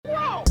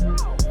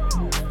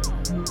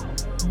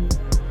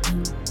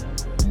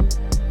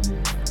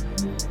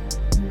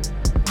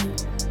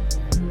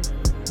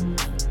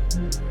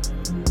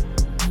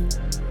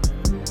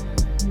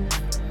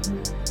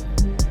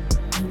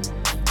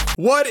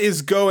What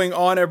is going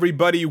on,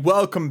 everybody?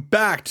 Welcome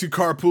back to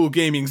Carpool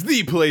Gaming's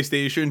The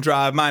PlayStation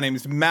Drive. My name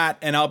is Matt,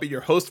 and I'll be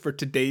your host for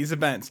today's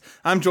events.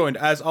 I'm joined,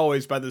 as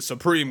always, by the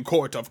Supreme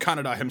Court of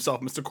Canada himself,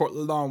 Mr. Court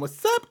Lalonde.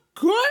 What's up,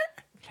 Court?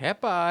 Hey,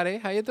 buddy.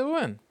 How you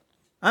doing?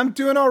 I'm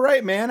doing all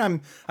right, man.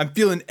 I'm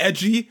feeling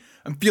edgy.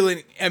 I'm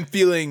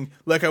feeling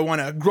like I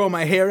want to grow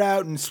my hair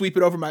out and sweep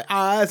it over my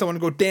eyes. I want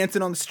to go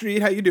dancing on the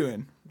street. How you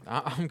doing?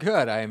 I'm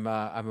good. I'm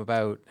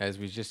about, as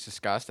we just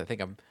discussed, I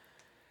think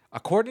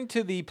according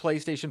to the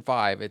PlayStation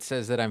 5, it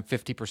says that I'm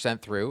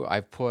 50% through.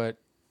 I've put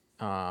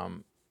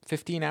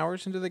 15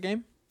 hours into the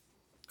game.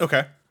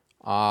 Okay.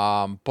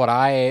 But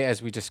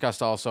as we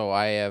discussed also,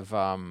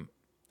 I'm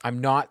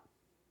not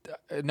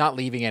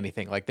leaving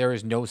anything. Like, there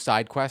is no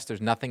side quest.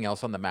 There's nothing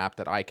else on the map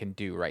that I can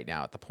do right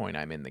now at the point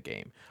I'm in the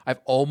game.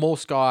 I've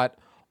almost got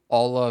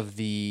all of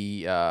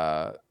the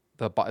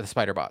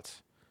spider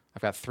bots.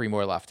 I've got 3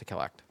 more left to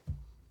collect.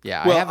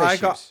 Yeah, well, I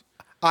have issues.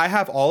 I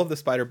have all of the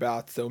spider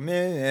bots, so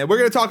man, we're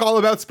going to talk all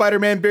about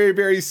Spider-Man very,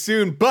 very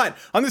soon. But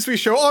on this week's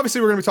show, obviously,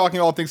 we're going to be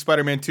talking all things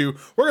Spider-Man 2.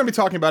 We're going to be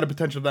talking about a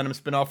potential Venom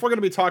spinoff. We're going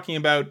to be talking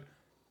about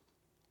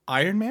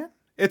Iron Man.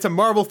 It's a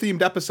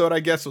Marvel-themed episode, I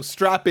guess, so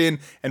strap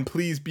in and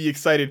please be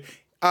excited.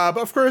 But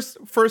of course,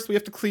 first we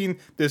have to clean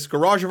this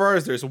garage of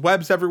ours. There's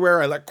webs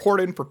everywhere. I let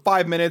Court in for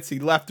 5 minutes. He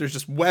left. There's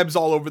just webs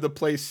all over the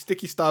place,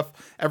 sticky stuff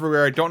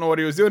everywhere. I don't know what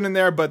he was doing in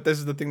there, but this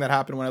is the thing that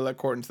happened when I let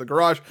Court into the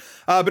garage.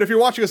 But if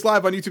you're watching us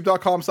live on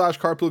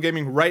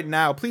youtube.com/carpoolgaming right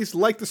now, please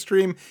like the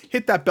stream,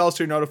 hit that bell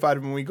so you're notified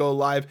when we go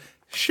live.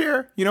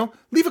 Share,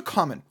 leave a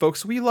comment,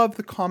 folks. We love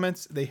the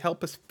comments. They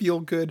help us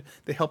feel good.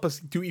 They help us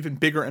do even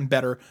bigger and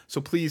better.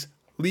 So please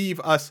leave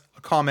us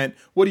a comment.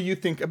 What do you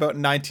think about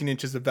 19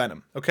 inches of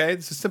Venom? Okay,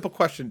 this is a simple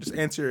question. Just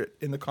answer it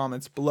in the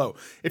comments below.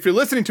 If you're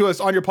listening to us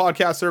on your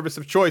podcast service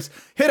of choice,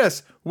 hit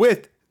us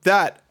with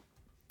that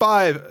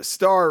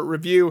 5-star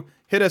review.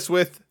 Hit us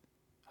with,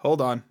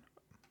 hold on,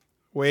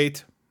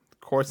 wait,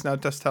 Court's now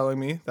just telling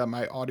me that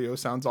my audio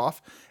sounds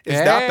off. Is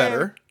that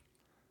better?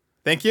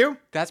 Thank you.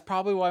 That's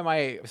probably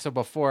why so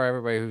before,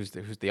 everybody who's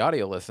the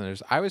audio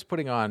listeners, I was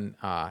putting on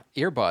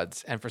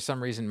earbuds, and for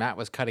some reason Matt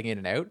was cutting in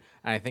and out,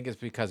 and I think it's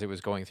because it was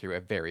going through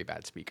a very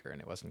bad speaker and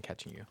it wasn't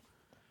catching you.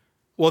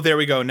 Well, there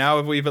we go.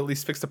 Now we've at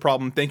least fixed the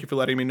problem. Thank you for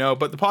letting me know.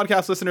 But the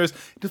podcast listeners,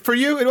 for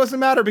you, it doesn't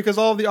matter because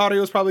all of the audio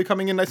is probably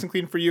coming in nice and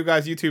clean for you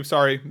guys. YouTube,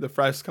 sorry, the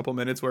first couple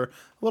minutes were a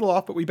little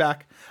off, but we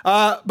back.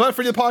 But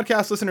for the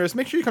podcast listeners,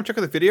 make sure you come check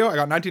out the video. I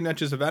got 19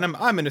 inches of Venom.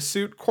 I'm in a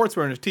suit. Court's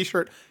wearing a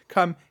t-shirt.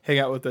 Come hang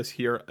out with us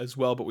here as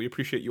well. But we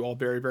appreciate you all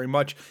very, very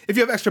much. If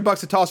you have extra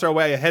bucks to toss our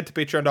way, head to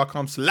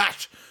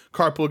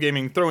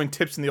patreon.com/carpoolgaming. Throw in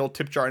tips in the old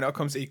tip jar, and out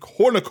comes a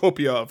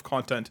cornucopia of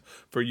content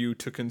for you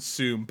to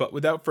consume. But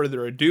without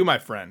further ado, my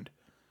friend,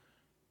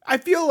 I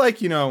feel like,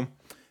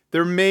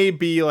 there may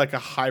be like a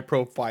high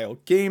profile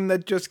game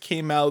that just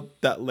came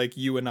out that like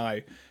you and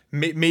I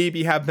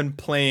maybe have been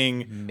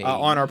playing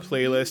on our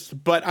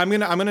playlist, but I'm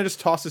going to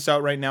just toss this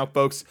out right now,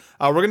 folks.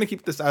 We're going to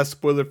keep this as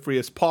spoiler free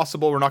as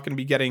possible. We're not going to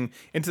be getting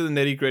into the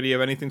nitty gritty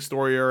of anything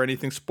story or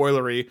anything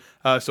spoilery.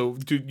 So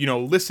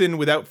listen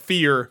without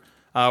fear.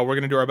 We're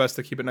going to do our best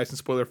to keep it nice and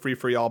spoiler free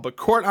for y'all. But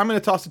Court, I'm going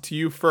to toss it to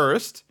you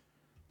first.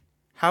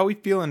 How are we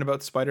feeling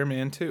about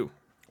Spider-Man 2?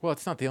 Well,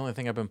 it's not the only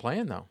thing I've been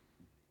playing though.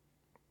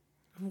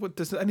 What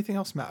does anything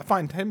else matter?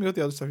 Fine, tell me what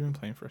the other stuff you've been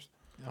playing first.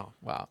 Oh,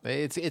 wow.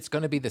 It's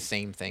going to be the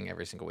same thing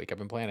every single week. I've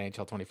been playing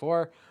NHL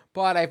 24,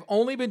 but I've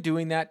only been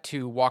doing that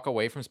to walk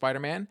away from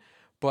Spider-Man.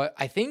 But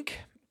I think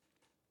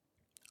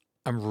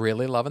I'm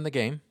really loving the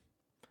game.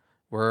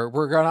 We're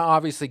going to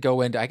obviously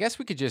go into, I guess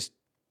we could just,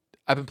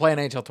 I've been playing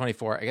NHL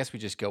 24. I guess we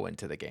just go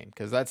into the game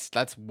because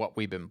that's what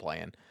we've been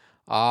playing.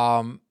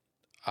 Like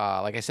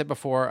I said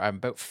before, I'm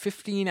about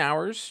 15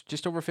 hours,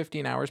 just over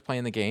 15 hours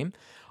playing the game.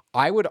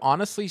 I would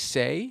honestly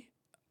say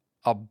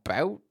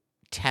about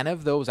 10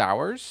 of those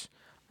hours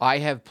I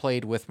have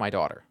played with my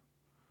daughter.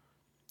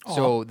 Aww.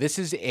 So this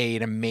is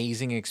an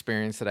amazing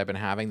experience that I've been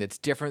having that's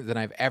different than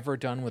I've ever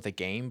done with a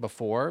game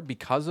before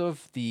because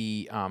of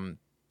the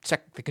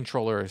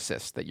controller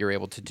assist that you're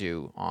able to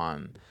do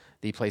on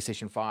the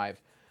PlayStation 5.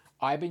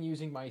 I've been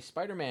using my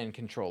Spider-Man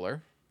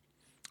controller,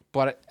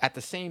 but at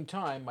the same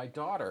time, my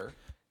daughter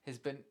has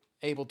been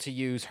able to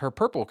use her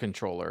purple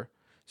controller.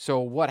 So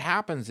what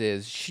happens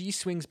is she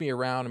swings me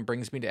around and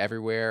brings me to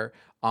everywhere.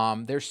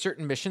 There's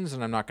certain missions,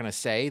 and I'm not going to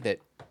say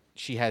that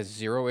she has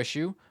zero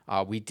issue.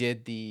 We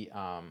did the,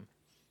 I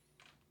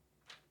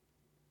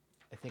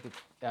think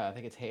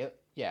it's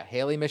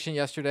Haley mission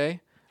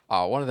yesterday.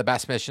 One of the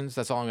best missions.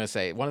 That's all I'm going to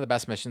say. One of the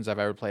best missions I've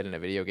ever played in a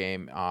video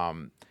game.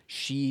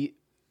 She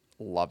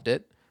loved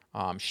it.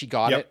 She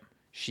got it.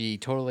 She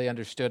totally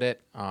understood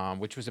it,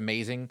 which was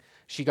amazing.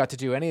 She got to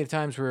do any of the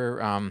times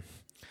we're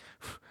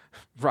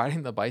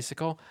riding the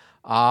bicycle.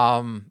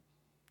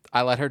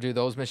 I let her do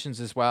those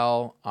missions as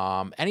well.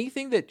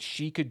 Anything that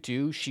she could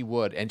do, she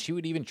would. And she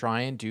would even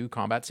try and do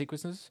combat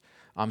sequences.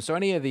 So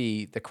any of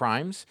the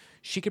crimes,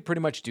 she could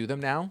pretty much do them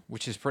now,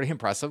 which is pretty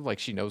impressive. Like,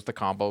 she knows the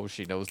combos,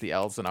 she knows the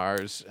L's and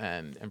R's,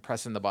 and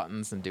pressing the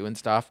buttons and doing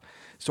stuff.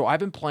 So I've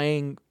been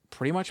playing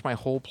pretty much my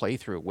whole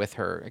playthrough with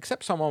her,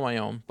 except some on my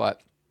own.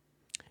 But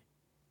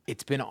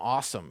it's been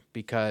awesome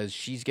because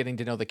she's getting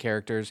to know the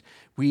characters.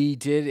 We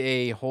did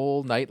a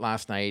whole night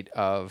last night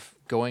of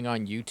going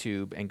on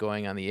YouTube and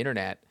going on the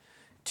internet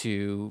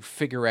to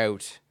figure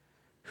out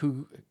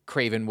who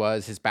Craven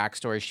was, his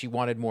backstory. She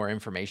wanted more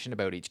information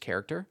about each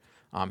character.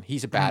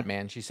 He's a bad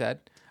man, she said.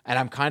 And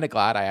I'm kind of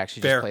glad I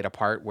actually just played a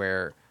part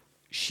where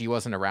she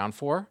wasn't around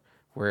for,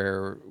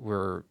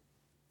 where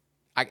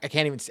I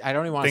can't even, I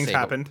don't even want to say. Things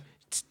happened.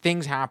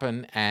 Things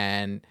happen,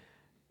 and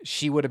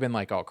she would have been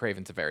like, oh,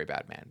 Craven's a very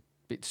bad man.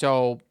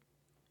 So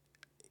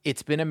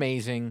it's been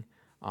amazing.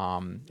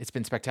 It's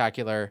been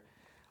spectacular.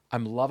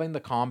 I'm loving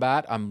the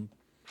combat. I'm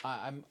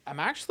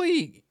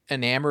actually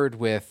enamored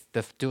with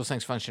the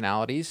DualSense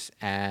functionalities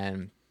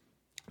and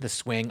the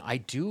swing. I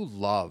do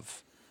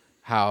love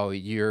how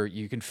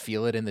you can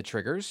feel it in the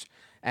triggers.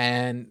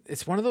 And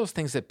it's one of those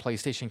things that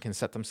PlayStation can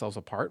set themselves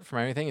apart from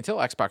everything until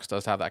Xbox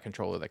does have that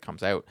controller that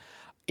comes out.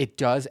 It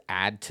does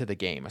add to the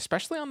game,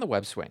 especially on the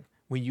web swing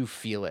when you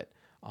feel it.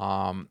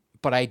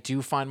 But I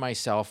do find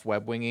myself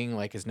web winging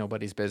like it's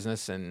nobody's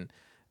business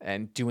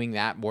and doing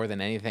that more than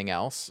anything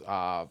else.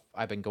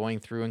 I've been going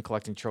through and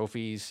collecting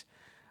trophies.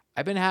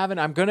 I'm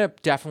going to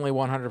definitely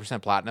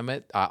 100% platinum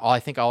it. All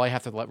I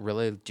have to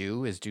really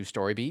do is do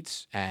story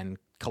beats and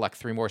collect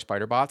 3 more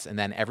spider bots. And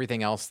then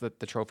everything else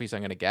that the trophies I'm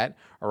going to get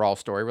are all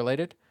story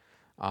related.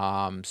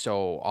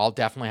 So I'll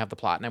definitely have the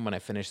platinum when I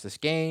finish this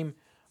game.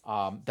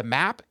 The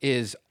map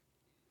is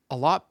a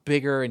lot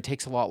bigger and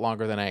takes a lot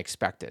longer than I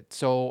expected.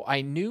 So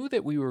I knew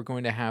that we were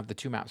going to have the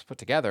 2 maps put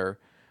together,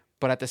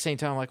 but at the same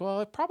time, I'm like,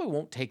 well, it probably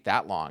won't take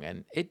that long.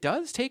 And it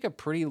does take a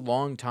pretty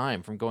long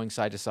time from going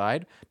side to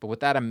side. But with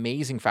that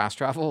amazing fast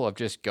travel of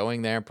just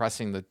going there,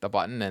 pressing the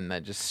button, and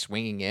then just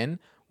swinging in,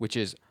 which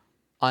is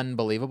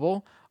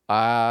unbelievable,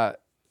 it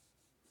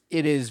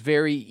is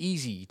very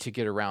easy to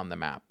get around the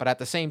map. But at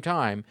the same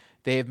time,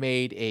 they have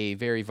made a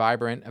very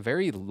vibrant, a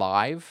very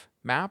live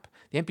map.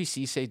 The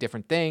NPCs say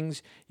different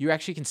things. You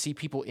actually can see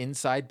people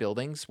inside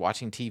buildings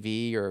watching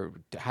TV or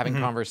having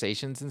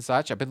conversations and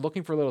such. I've been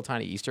looking for little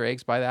tiny Easter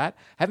eggs by that.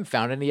 Haven't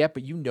found any yet,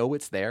 but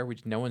it's there.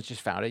 No one's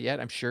just found it yet.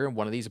 I'm sure in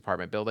one of these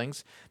apartment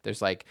buildings,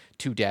 there's like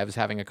 2 devs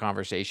having a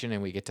conversation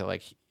and we get to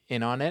like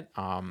in on it.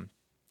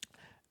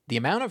 The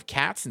amount of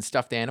cats and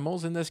stuffed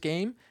animals in this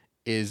game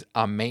is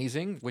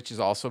amazing, which has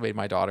also made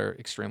my daughter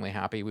extremely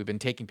happy. We've been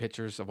taking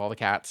pictures of all the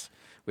cats.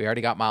 We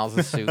already got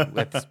Miles' suit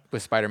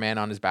with Spider-Man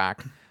on his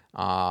back.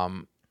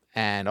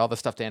 And all the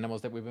stuffed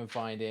animals that we've been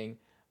finding.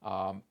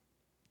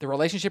 The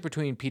relationship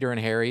between Peter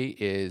and Harry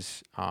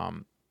is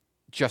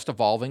just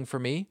evolving for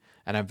me,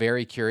 and I'm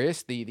very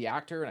curious. The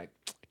actor, and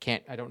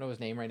I don't know his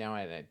name right now,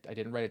 I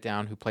didn't write it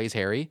down, who plays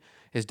Harry,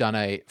 has done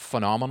a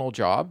phenomenal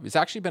job. It's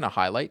actually been a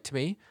highlight to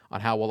me on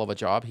how well of a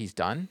job he's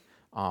done.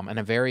 And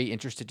I'm very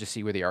interested to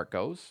see where the art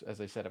goes. As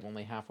I said, I'm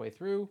only halfway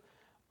through.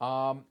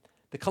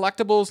 The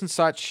collectibles and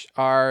such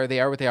are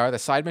what they are. The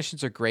side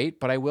missions are great,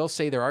 but I will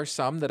say there are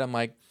some that I'm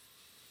like,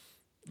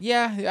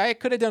 yeah, I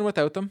could have done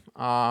without them.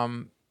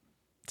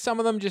 Some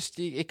of them just,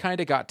 it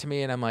kind of got to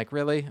me, and I'm like,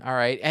 really? All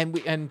right.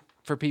 And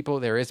for people,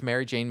 there is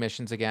Mary Jane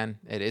missions again.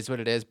 It is what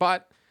it is,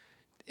 but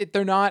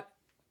they're not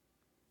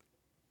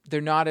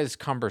as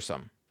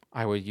cumbersome.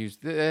 I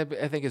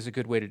think is a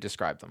good way to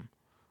describe them.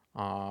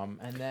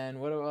 And then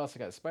what else I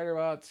got?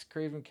 Spider-Bots,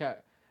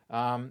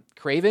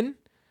 Craven.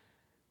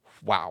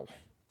 Wow.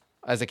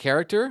 As a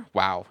character,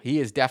 wow. He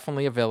is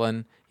definitely a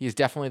villain. He is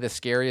definitely the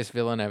scariest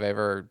villain I've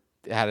ever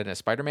had in a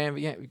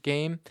Spider-Man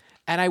game.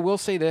 And I will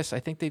say this, I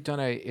think they've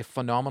done a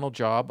phenomenal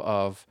job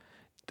of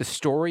the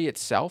story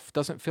itself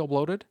doesn't feel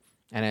bloated,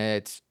 and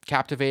it's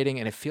captivating,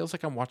 and it feels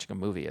like I'm watching a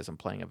movie as I'm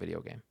playing a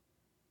video game.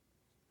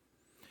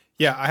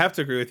 Yeah, I have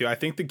to agree with you. I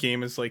think the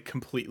game has like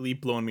completely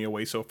blown me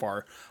away so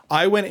far.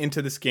 I went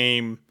into this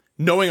game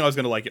knowing I was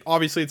going to like it.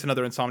 Obviously, it's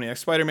another Insomniac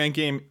Spider-Man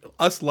game.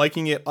 Us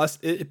liking it,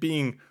 it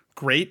being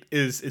great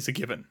is a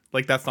given.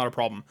 Like, that's not a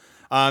problem.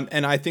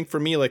 And I think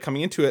for me, like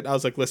coming into it, I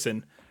was like,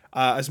 listen,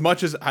 as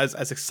much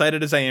as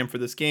excited as I am for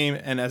this game,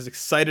 and as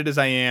excited as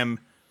I am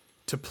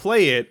to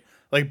play it,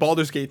 like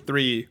Baldur's Gate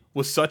 3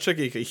 was such like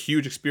a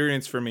huge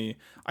experience for me.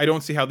 I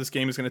don't see how this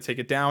game is going to take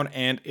it down,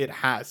 and it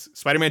has.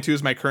 Spider-Man 2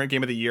 is my current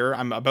game of the year.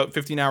 I'm about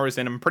 15 hours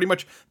in. I'm pretty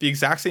much the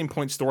exact same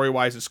point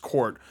story-wise as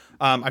Court.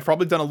 I've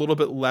probably done a little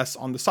bit less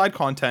on the side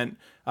content,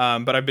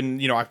 but I've been,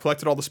 I've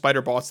collected all the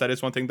spider bots. That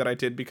is one thing that I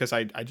did because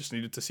I just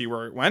needed to see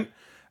where it went.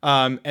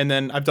 And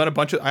then I have done a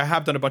bunch of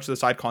the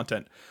side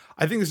content.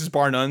 I think this is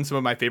bar none some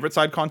of my favorite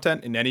side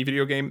content in any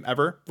video game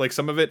ever. Like,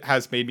 some of it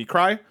has made me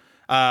cry.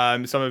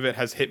 Some of it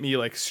has hit me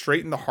like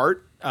straight in the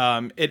heart.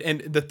 And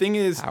the thing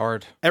is,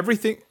 Howard,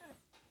 everything.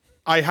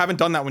 I haven't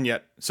done that one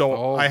yet,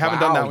 so I haven't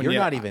done that one yet.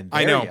 You're not even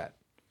there yet.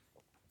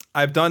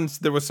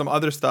 There was some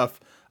other stuff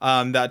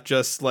that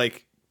just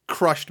like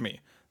crushed me,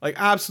 like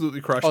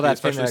absolutely crushed me. Oh, that's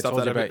especially stuff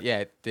that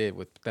it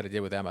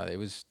did with Emma.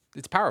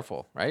 It's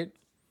powerful, right?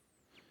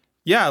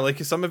 Yeah,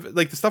 like some of it,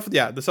 like the stuff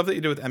that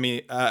you did with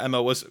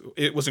Emma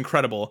was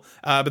incredible.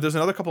 But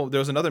there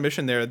was another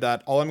mission there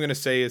that all I'm gonna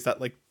say is that,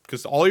 like,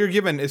 because all you're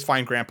given is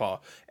find Grandpa,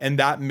 and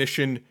that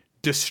mission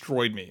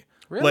destroyed me.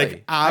 Really?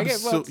 Like,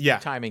 absolutely. Yeah.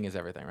 Timing is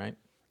everything, right?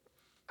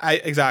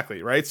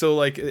 Exactly, right? So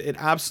like it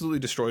absolutely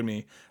destroyed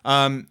me.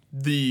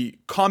 The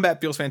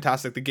combat feels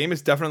fantastic. The game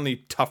is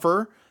definitely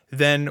tougher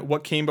than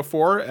what came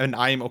before, and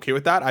I am okay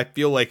with that. I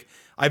feel like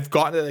I've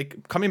got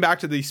like coming back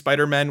to the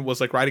Spider-Man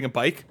was like riding a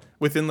bike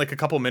within like a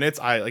couple minutes.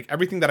 I like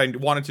everything that I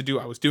wanted to do,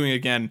 I was doing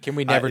again. Can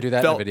we never do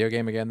that in a video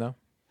game again, though?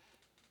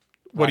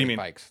 What do you mean?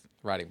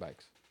 Riding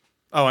bikes.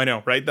 Oh, I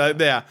know, right?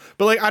 Yeah,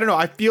 but like I don't know.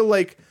 I feel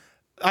like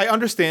I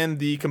understand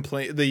the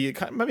complaint,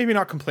 maybe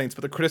not complaints,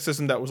 but the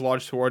criticism that was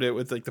lodged toward it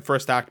with like the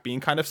first act being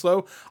kind of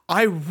slow.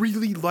 I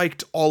really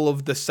liked all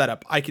of the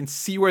setup. I can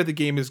see where the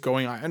game is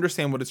going. I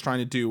understand what it's trying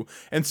to do.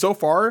 And so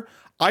far,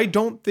 I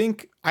don't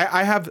think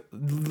I have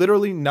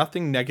literally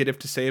nothing negative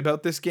to say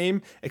about this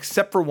game,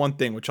 except for one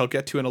thing, which I'll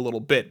get to in a little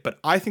bit. But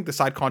I think the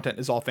side content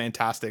is all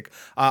fantastic.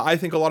 I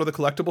think a lot of the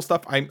collectible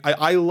stuff,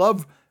 I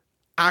love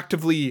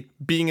actively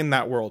being in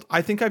that world.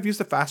 I think I've used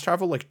the fast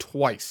travel like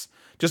twice,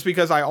 just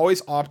because I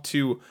always opt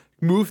to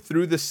move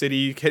through the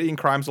city, hitting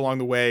crimes along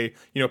the way,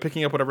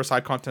 picking up whatever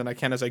side content I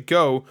can as I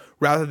go,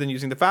 rather than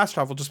using the fast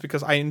travel, just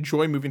because I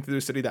enjoy moving through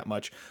the city that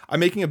much.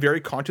 I'm making a very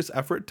conscious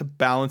effort to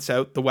balance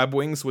out the web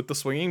wings with the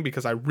swinging,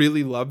 because I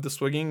really love the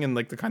swinging and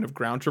like the kind of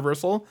ground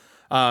traversal,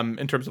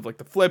 in terms of like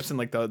the flips and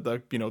like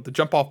the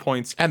jump off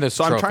points. And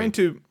so I'm trying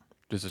to.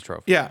 This is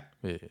trophy. Yeah.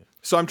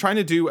 So I'm trying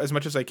to do as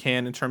much as I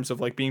can in terms of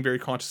like being very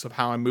conscious of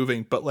how I'm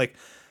moving, but like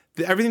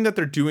everything that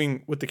they're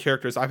doing with the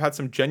characters, I've had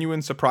some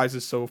genuine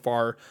surprises so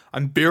far.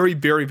 I'm very,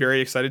 very,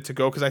 very excited to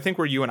go, because I think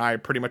where you and I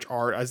pretty much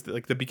are as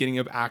the beginning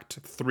of Act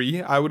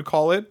 3, I would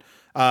call it.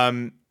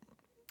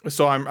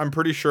 So I'm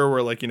pretty sure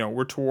we're like,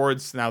 we're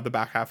towards now the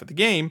back half of the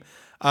game.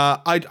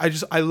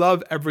 I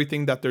love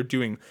everything that they're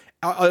doing,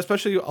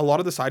 especially a lot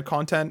of the side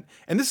content.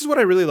 And this is what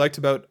I really liked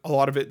about a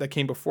lot of it that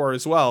came before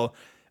as well.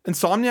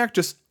 Insomniac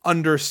just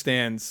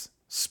understands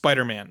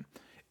Spider-Man.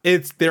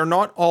 They're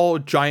not all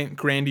giant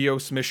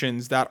grandiose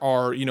missions that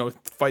are,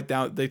 fight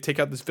down, they take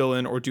out this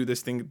villain or do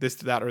this thing, this,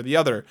 that, or the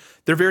other.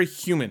 They're very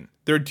human.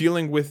 They're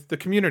dealing with the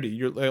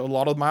community. A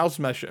lot of Miles'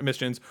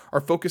 missions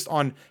are focused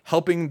on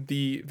helping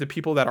the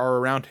people that are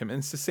around him. And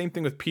it's the same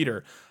thing with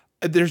Peter.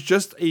 There's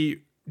just a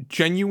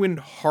genuine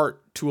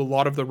heart to a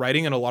lot of the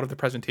writing and a lot of the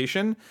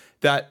presentation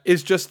that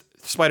is just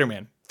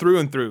Spider-Man through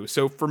and through.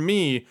 So for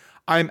me,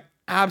 I'm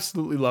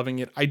absolutely loving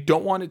it. I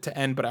don't want it to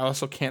end, but I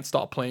also can't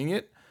stop playing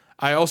it.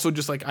 I also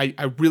just like,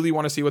 I really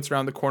want to see what's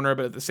around the corner,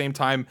 but at the same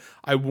time,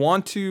 I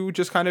want to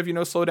just kind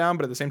of, slow down,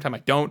 but at the same time, I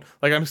don't.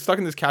 Like, I'm stuck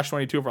in this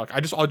catch-22 of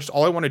like,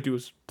 all I want to do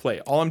is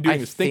play. All I'm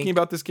doing is thinking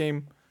about this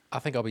game. I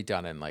think I'll be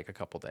done in like a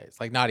couple days.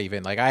 Like, not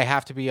even. Like, I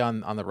have to be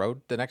on the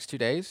road the next 2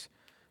 days,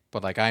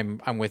 but like, I'm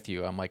with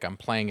you. I'm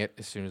playing it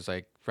as soon as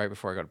right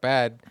before I go to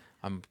bed.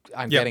 I'm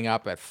getting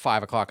up at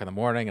 5 o'clock in the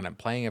morning, and I'm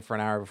playing it for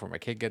an hour before my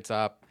kid gets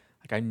up.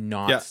 Like,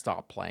 I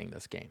stop playing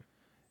this game.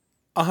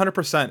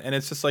 100%, and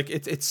it's just like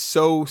it's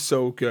so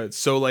good.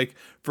 So like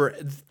to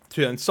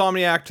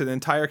Insomniac, to the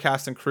entire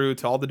cast and crew,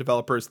 to all the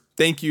developers,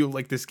 thank you.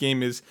 Like, this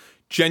game is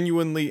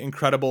genuinely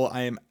incredible.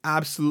 I am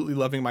absolutely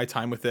loving my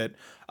time with it,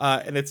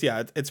 and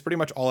it's pretty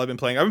much all I've been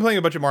playing. I've been playing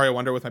a bunch of Mario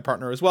Wonder with my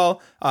partner as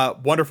well.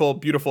 Wonderful,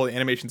 beautiful. The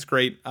animation's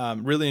great.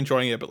 Really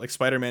enjoying it. But like,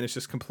 Spider-Man is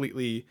just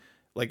completely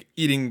like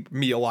eating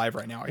me alive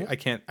right now. I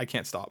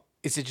can't stop.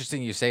 It's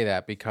interesting you say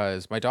that,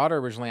 because my daughter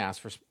originally asked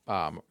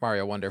for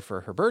Mario Wonder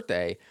for her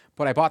birthday,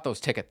 but I bought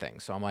those ticket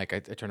things. So I'm like, I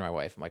turned to my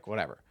wife. I'm like,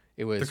 whatever.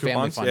 It was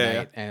family fun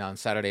night. And on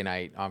Friday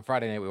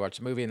night, we watched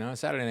a movie. And then on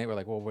Saturday night, we're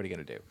like, well, what are you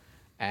going to do?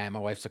 And my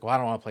wife's like, well, I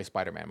don't want to play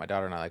Spider-Man. My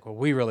daughter and I are like, well,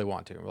 we really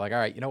want to. And we're like, all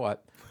right, you know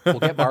what? We'll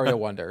get Mario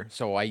Wonder.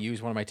 So I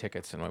used one of my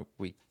tickets and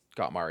we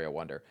got Mario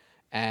Wonder.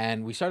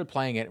 And we started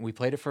playing it, and we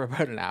played it for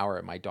about an hour.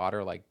 And my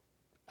daughter like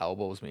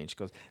elbows me and she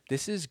goes,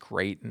 this is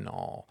great and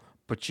all,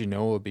 but it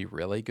would be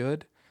really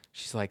good?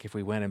 She's like, if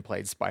we went and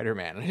played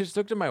Spider-Man. And I just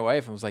looked at my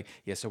wife and was like,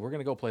 yeah, so we're going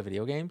to go play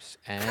video games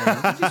and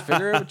you can just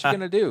figure out what you're going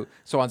to do.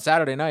 So on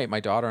Saturday night, my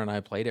daughter and I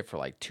played it for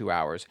like 2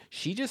 hours.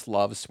 She just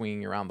loves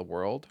swinging around the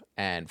world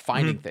and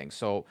finding things.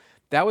 So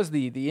that was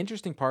the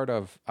interesting part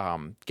of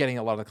getting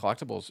a lot of the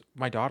collectibles.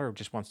 My daughter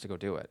just wants to go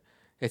do it.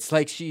 It's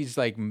like she's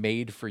like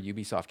made for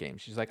Ubisoft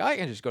games. She's like, I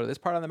can just go to this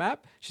part on the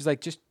map. She's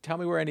like, just tell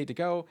me where I need to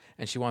go.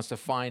 And she wants to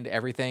find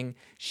everything.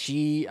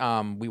 We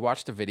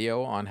watched a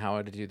video on how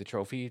to do the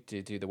trophy,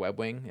 to do the web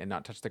wing and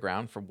not touch the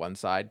ground from one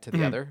side to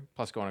the other,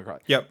 plus going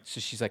across. Yep.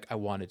 So she's like, I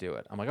want to do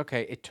it. I'm like,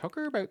 okay. It took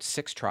her about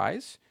 6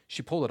 tries.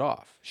 She pulled it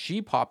off.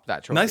 She popped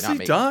that trophy.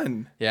 Nicely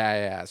done.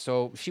 Yeah.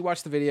 So she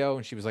watched the video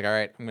and she was like, all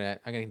right, I'm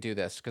gonna do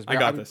this, because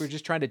we're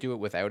just trying to do it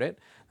without it.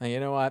 And you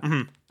know what? I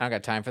don't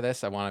got time for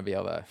this. I want to be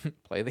able to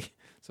play the.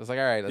 So I was like,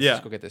 all right, let's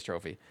just go get this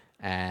trophy.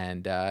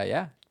 And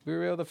we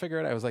were able to figure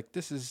it out. I was like,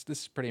 this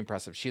is pretty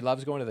impressive. She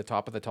loves going to the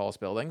top of the tallest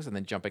buildings and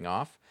then jumping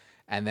off.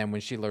 And then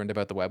when she learned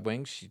about the web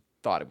wings, she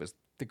thought it was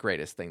the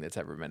greatest thing that's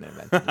ever been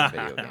invented in a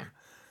video game.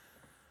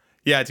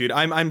 Yeah, dude,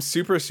 I'm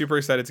super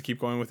excited to keep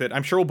going with it.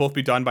 I'm sure we'll both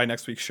be done by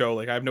next week's show.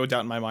 Like, I have no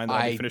doubt in my mind that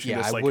I'll be finishing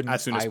this like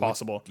as soon as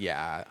possible.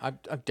 Yeah, I'm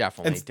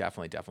definitely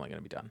going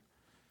to be done.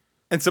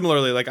 And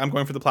similarly, like, I'm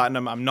going for the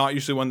platinum. I'm not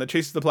usually one that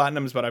chases the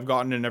platinums, but I've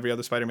gotten in every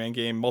other Spider-Man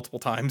game multiple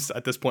times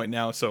at this point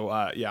now.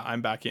 So yeah,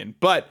 I'm back in.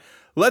 But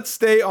let's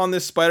stay on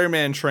this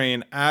Spider-Man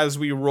train as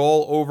we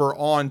roll over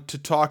on to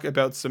talk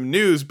about some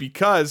news,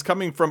 because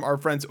coming from our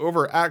friends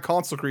over at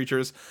Console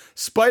Creatures,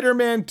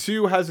 Spider-Man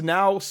 2 has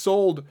now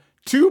sold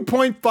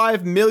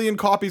 2.5 million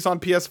copies on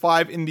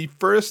PS5 in the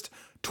first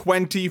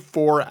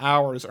 24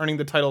 hours, earning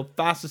the title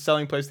fastest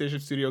selling PlayStation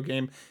Studio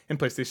game in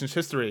PlayStation's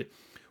history.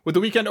 With the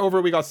weekend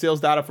over, we got sales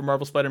data for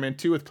Marvel Spider-Man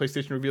 2, with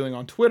PlayStation revealing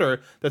on Twitter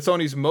that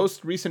Sony's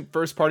most recent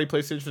first-party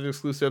PlayStation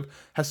exclusive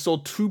has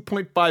sold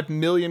 2.5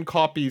 million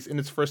copies in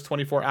its first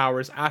 24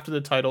 hours after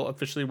the title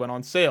officially went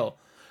on sale.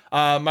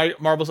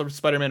 Marvel's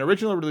Spider-Man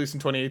original, released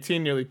in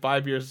 2018, nearly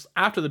 5 years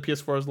after the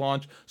PS4's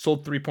launch,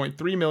 sold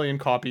 3.3 million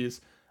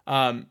copies.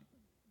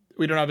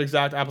 We don't have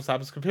exact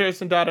apples-to-apples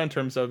comparison data in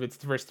terms of its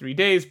first 3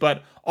 days,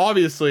 but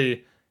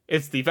obviously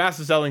it's the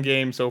fastest selling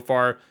game so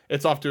far.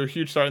 It's off to a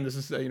huge start, and this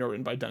is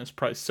written by Dennis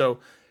Price. So,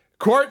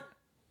 Court,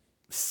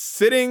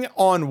 sitting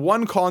on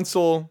one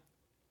console,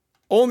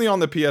 only on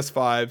the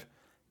PS5,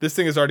 this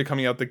thing is already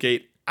coming out the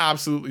gate,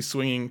 absolutely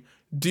swinging.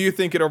 Do you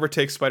think it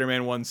overtakes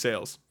Spider-Man 1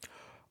 sales?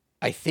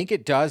 I think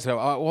it does.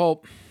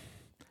 Well,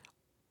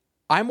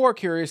 I'm more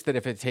curious that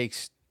if it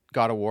takes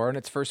God of War in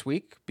its first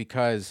week,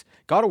 because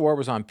God of War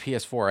was on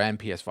PS4 and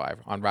PS5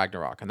 on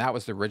Ragnarok, and that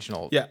was the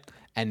original. Yeah.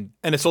 And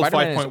it sold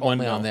 5.1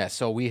 only on this.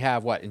 So we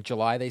have in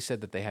July they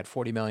said that they had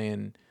 40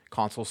 million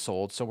consoles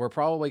sold. So we're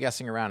probably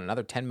guessing around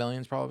another 10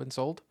 million's probably been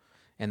sold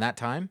in that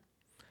time.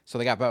 So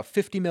they got about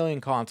 50 million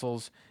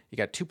consoles. You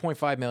got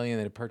 2.5 million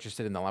that had purchased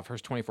it in the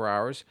first 24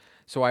 hours.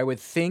 So I would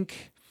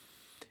think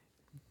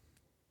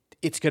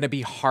it's going to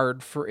be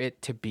hard for it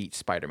to beat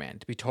Spider-Man,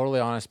 to be totally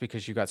honest,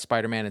 because you got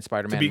Spider-Man and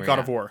Spider-Man. To beat God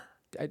of War.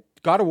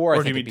 God of War,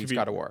 I think it beats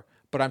God of War.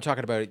 But I'm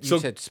talking about, you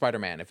said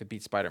Spider-Man, if it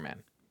beats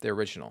Spider-Man, the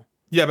original.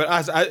 Yeah, but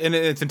as in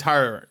its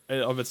entire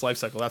of its life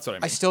cycle, that's what I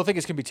mean. I still think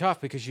it's gonna be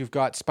tough because you've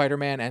got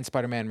Spider-Man and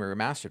Spider-Man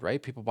Remastered,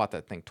 right? People bought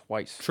that thing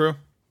twice. True.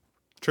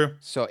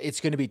 So it's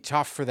gonna be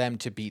tough for them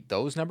to beat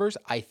those numbers.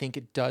 I think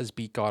it does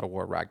beat God of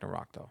War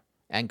Ragnarok though,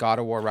 and God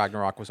of War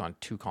Ragnarok was on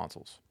 2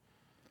 consoles.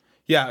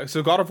 Yeah,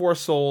 so God of War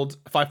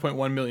sold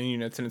 5.1 million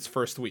units in its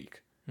first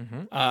week.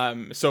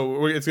 Mm-hmm.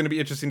 So it's going to be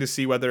interesting to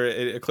see whether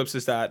it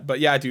eclipses that. But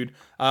yeah, dude,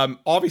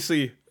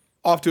 obviously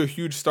off to a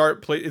huge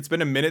start. It's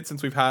been a minute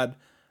since we've had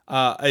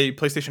a new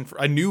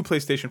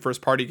PlayStation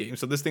first party game.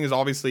 So this thing is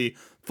obviously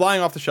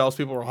flying off the shelves.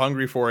 People were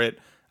hungry for it.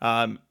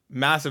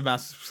 Massive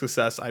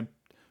success. I'm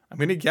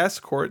going to guess,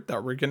 Court,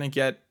 that we're going to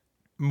get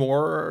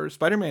more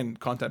Spider-Man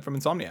content from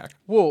Insomniac.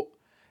 Well,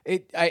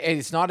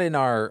 it's not in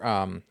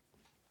our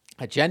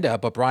agenda,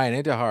 but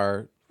Brian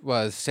Indahar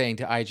was saying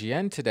to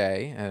IGN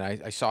today, and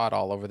I saw it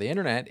all over the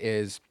internet,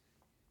 is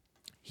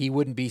he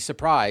wouldn't be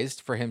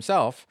surprised for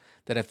himself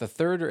that if the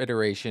third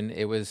iteration,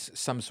 it was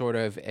some sort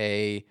of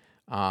a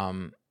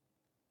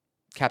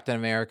Captain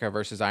America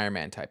versus Iron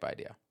Man type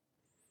idea.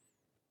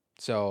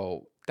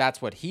 So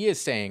that's what he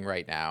is saying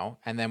right now.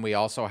 And then we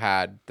also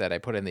had, that I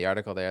put in the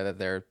article there, that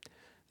they're,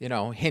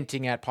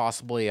 hinting at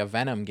possibly a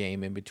Venom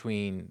game in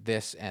between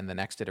this and the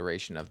next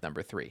iteration of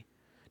number 3.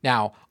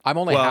 Now, I'm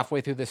only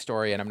halfway through this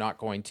story, and I'm not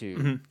going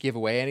to give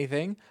away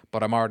anything,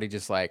 but I'm already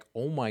just like,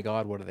 oh my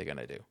God, what are they going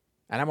to do?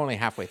 And I'm only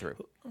halfway through.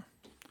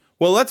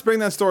 Well, let's bring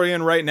that story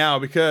in right now,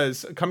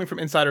 because coming from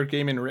Insider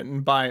Gaming,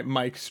 written by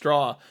Mike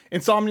Straw,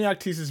 Insomniac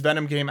teases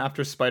Venom game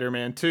after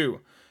Spider-Man 2.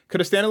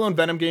 Could a standalone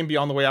Venom game be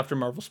on the way after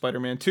Marvel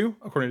Spider-Man 2?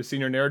 According to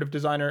senior narrative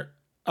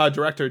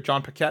director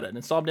John Paquette at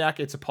Insomniac,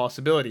 it's a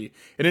possibility.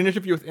 In an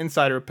interview with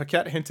Insider,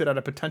 Paquette hinted at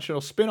a potential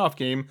spin-off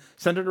game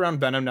centered around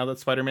Venom now that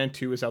Spider-Man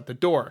 2 is out the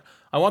door.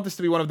 I want this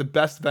to be one of the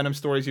best Venom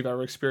stories you've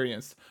ever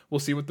experienced. We'll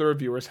see what the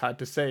reviewers had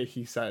to say,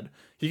 he said.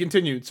 He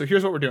continued, so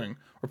here's what we're doing.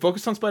 We're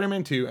focused on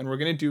Spider-Man 2, and we're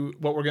going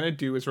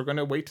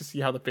to wait to see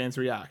how the fans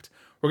react.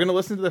 We're going to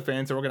listen to the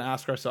fans, and we're going to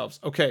ask ourselves,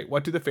 okay,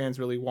 what do the fans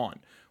really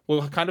want?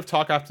 We'll kind of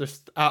talk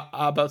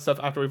about stuff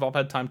after we've all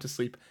had time to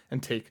sleep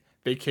and take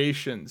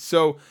vacations.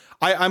 So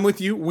I'm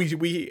with you.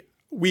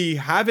 We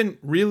haven't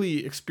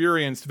really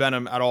experienced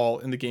Venom at all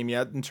in the game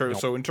yet.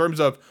 So in terms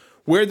of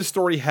where the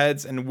story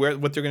heads and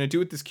what they're going to do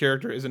with this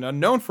character is an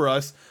unknown for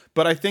us.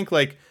 But I think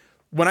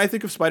when I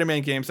think of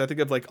Spider-Man games, I think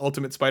of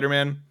Ultimate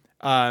Spider-Man,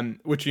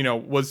 which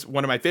was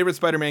one of my favorite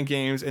Spider-Man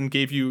games and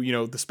gave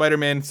you the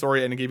Spider-Man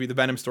story and it gave you the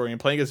Venom story, and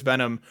playing as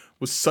Venom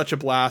was such a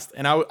blast.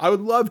 And I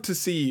would love to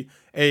see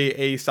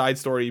a side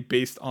story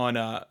based on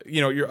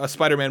you're a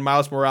Spider-Man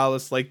Miles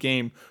Morales like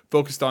game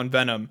focused on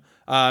Venom.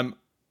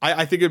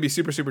 I think it'd be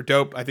super, super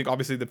dope. I think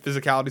obviously the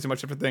physicality is a much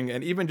different thing,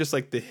 and even just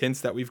the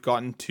hints that we've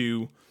gotten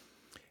to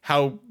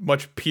how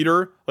much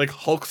Peter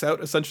hulks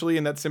out essentially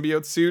in that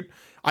symbiote suit.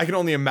 I can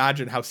only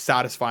imagine how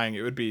satisfying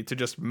it would be to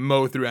just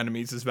mow through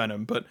enemies as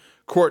Venom. But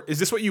Court, is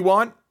this what you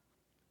want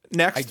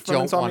next? I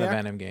don't want a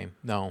Venom game.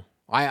 No,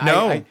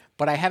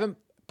 but I haven't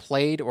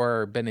played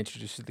or been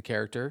introduced to the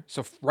character.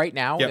 So right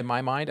now, in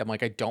my mind, I'm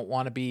like, I don't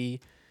want to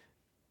be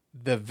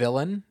the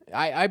villain.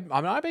 I'm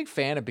not a big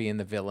fan of being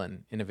the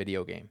villain in a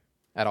video game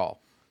at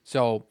all.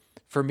 So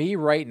for me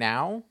right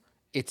now,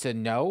 it's a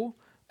no.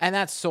 And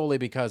that's solely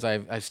because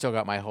I've still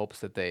got my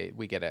hopes that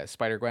we get a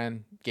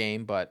Spider-Gwen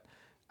game, but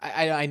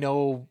I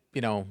know,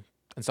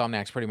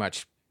 Insomniac's pretty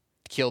much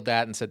killed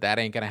that and said that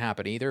ain't gonna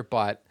happen either.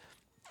 But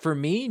for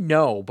me,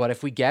 no. But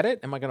if we get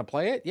it, am I gonna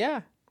play it?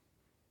 Yeah.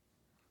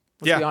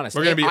 Let's be honest.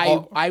 We're gonna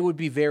be I would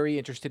be very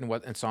interested in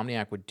what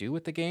Insomniac would do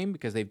with the game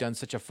because they've done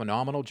such a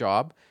phenomenal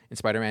job in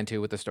Spider-Man 2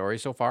 with the story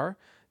so far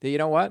that, you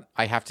know what?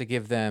 I have to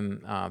give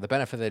them the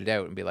benefit of the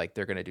doubt and be like,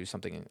 they're going to do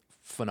something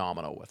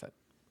phenomenal with it.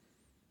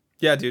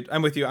 Yeah, dude,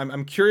 I'm with you.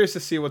 I'm curious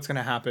to see what's going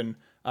to happen,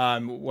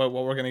 what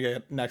we're going to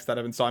get next out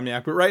of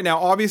Insomniac. But right now,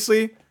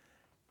 obviously,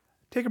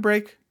 take a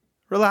break,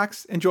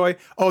 relax, enjoy.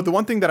 Oh, the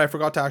one thing that I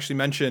forgot to actually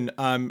mention,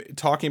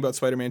 talking about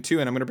Spider-Man 2,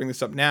 and I'm going to bring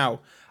this up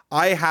now,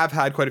 I have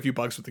had quite a few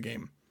bugs with the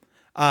game.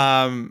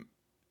 I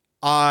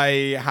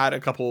had a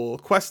couple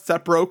quests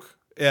that broke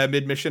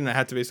mid-mission, and I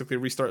had to basically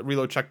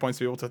reload checkpoints to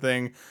be able to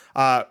thing.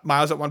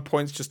 Miles at one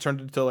point just turned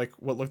into like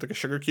what looked like a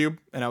sugar cube,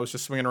 and I was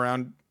just swinging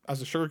around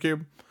as a sugar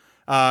cube.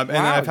 And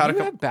then I've had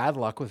have bad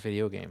luck with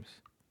video games.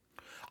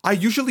 I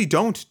usually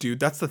don't, dude.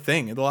 That's the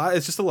thing.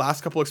 It's just the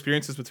last couple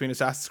experiences between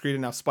Assassin's Creed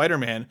and now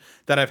Spider-Man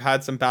that I've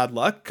had some bad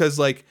luck. Because,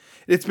 like,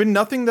 it's been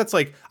nothing that's,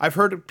 like... I've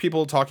heard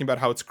people talking about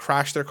how it's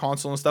crashed their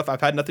console and stuff.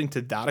 I've had nothing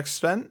to that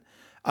extent.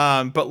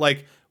 But,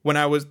 like, when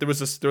there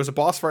was a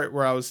boss fight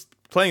where I was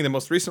playing the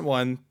most recent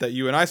one that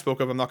you and I spoke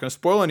of. I'm not going to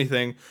spoil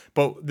anything.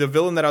 But the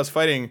villain that I was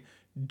fighting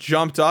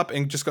jumped up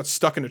and just got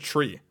stuck in a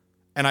tree.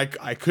 And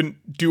I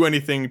couldn't do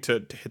anything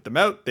to hit them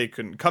out. They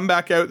couldn't come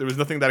back out. There was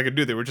nothing that I could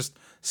do. They were just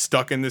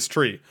stuck in this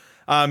tree.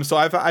 So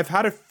I've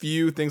had a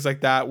few things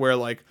like that where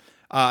like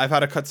I've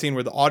had a cutscene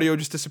where the audio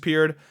just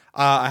disappeared.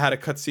 I had a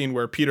cutscene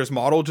where Peter's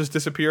model just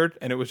disappeared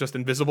and it was just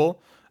invisible.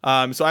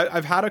 So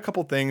I've had a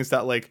couple things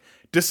that like,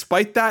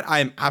 despite that, I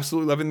am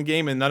absolutely loving the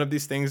game, and none of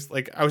these things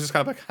like I was just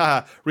kind of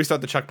like,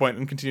 restart the checkpoint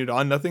and continued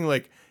on. Nothing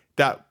like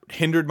that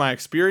hindered my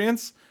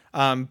experience.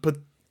 But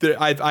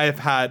I have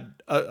had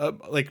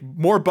like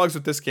more bugs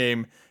with this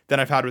game than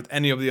I've had with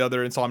any of the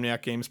other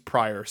Insomniac games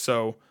prior.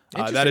 So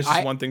that is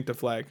just one thing to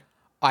flag.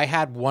 I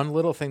had one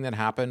little thing that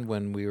happened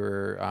when we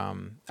were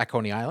at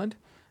Coney Island.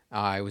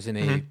 I was in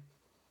a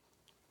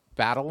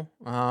battle,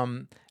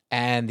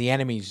 and the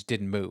enemies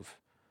didn't move.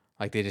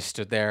 Like they just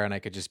stood there, and I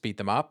could just beat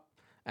them up,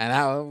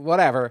 and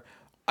whatever.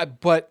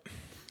 But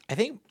I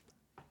think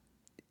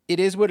it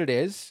is what it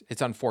is.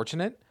 It's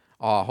unfortunate.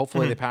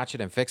 Hopefully they patch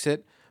it and fix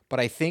it. But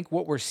I think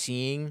what we're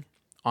seeing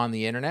on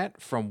the internet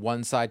from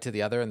one side to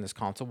the other in this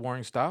console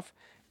warring stuff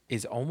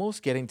is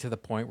almost getting to the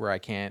point where I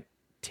can't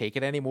take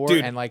it anymore.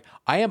 Dude. And like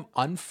I am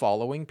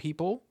unfollowing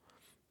people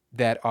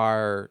that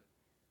are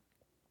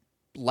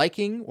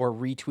liking or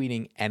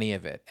retweeting any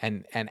of it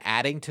and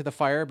adding to the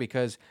fire,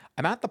 because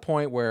I'm at the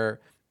point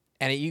where,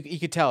 and you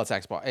could tell it's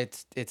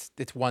Xbox.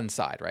 It's one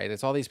side, right?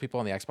 It's all these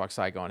people on the Xbox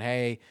side going,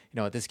 hey, you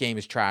know, this game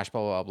is trash,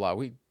 blah, blah,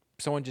 blah.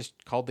 Someone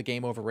just called the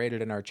game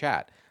overrated in our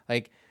chat.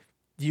 Like,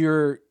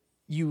 you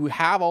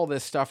have all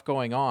this stuff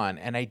going on,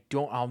 and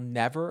I'll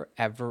never,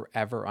 ever,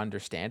 ever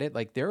understand it.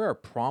 Like there are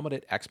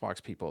prominent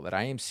Xbox people that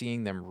I am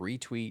seeing them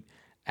retweet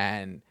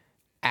and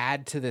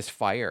add to this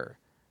fire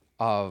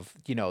of,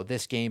 you know,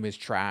 this game is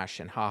trash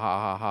and ha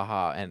ha ha ha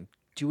ha, and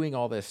doing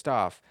all this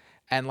stuff.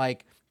 And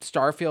like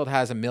Starfield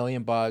has a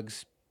million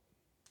bugs,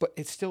 but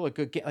it's still a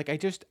good game. Like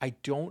I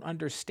don't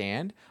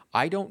understand.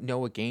 I don't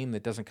know a game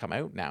that doesn't come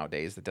out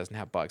nowadays that doesn't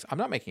have bugs. I'm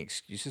not making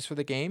excuses for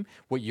the game.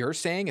 What you're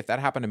saying, if that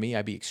happened to me,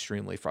 I'd be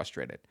extremely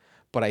frustrated.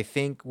 But I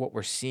think what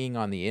we're seeing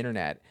on the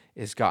internet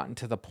is gotten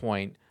to the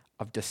point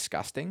of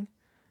disgusting.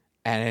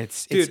 And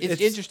it's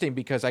interesting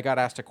because I got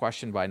asked a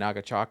question by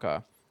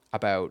Nagachaka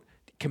about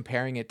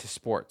comparing it to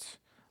sports.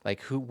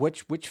 Like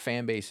which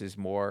fan base is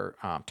more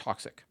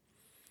toxic?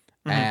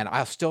 And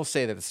I'll still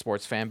say that the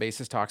sports fan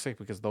base is toxic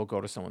because they'll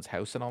go to someone's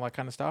house and all that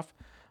kind of stuff.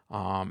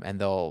 And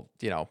they'll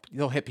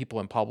hit people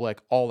in public,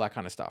 all that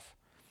kind of stuff.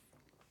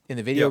 In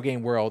the video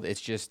game world, it's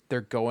just,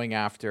 they're going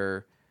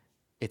after,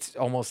 it's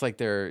almost like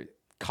they're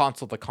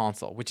console to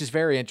console, which is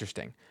very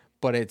interesting,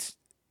 but it's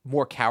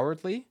more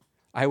cowardly,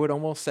 I would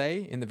almost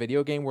say, in the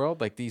video game world.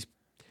 Like these,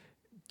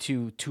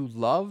 to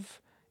love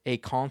a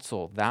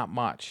console that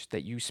much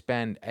that you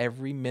spend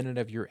every minute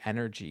of your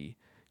energy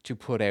to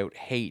put out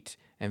hate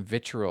and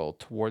vitriol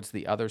towards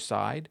the other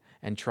side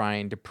and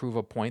trying to prove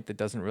a point that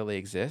doesn't really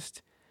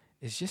exist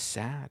is just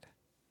sad.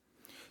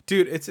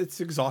 Dude, it's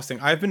exhausting.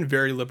 I've been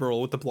very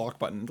liberal with the block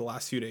button the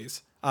last few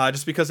days.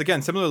 Just because,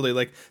 again, similarly,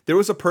 like there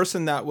was a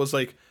person that was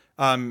like,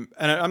 and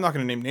I'm not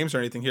going to name names or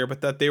anything here,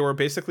 but that they were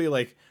basically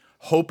like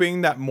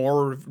hoping that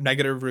more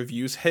negative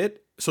reviews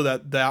hit, so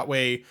that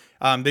way,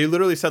 they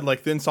literally said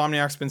like the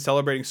Insomniac's been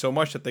celebrating so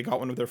much that they got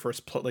one of their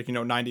first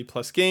 90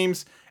 plus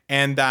games,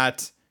 and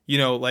that, you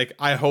know, like,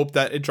 I hope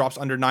that it drops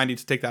under 90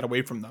 to take that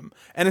away from them.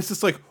 And it's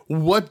just like,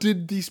 what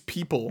did these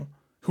people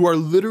who are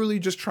literally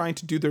just trying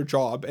to do their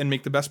job and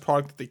make the best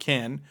product that they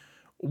can,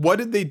 what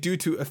did they do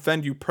to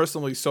offend you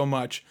personally so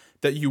much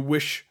that you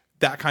wish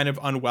that kind of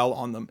unwell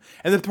on them?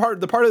 And the part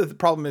of the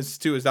problem is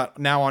too, is that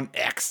now on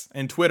X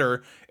and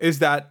Twitter is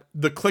that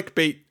the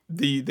clickbait,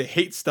 the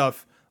hate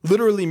stuff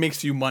literally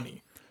makes you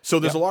money. So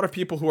there's a lot of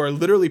people who are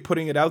literally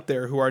putting it out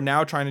there who are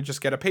now trying to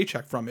just get a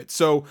paycheck from it.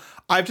 So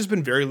I've just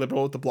been very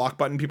liberal with the block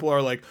button. People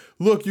are like,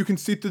 look, you can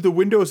see through the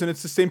windows and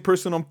it's the same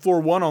person on floor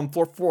 1 on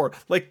floor 4.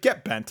 Like,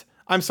 get bent.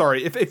 I'm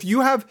sorry. If you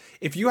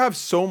have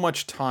so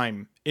much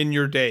time in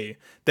your day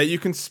that you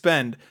can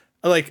spend,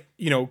 like,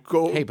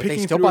 go. Hey, but they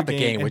still bought the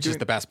game, which is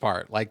the best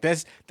part. Like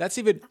that's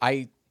even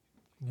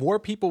more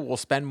people will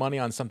spend money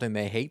on something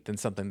they hate than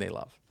something they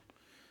love.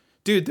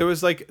 Dude, there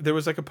was like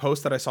a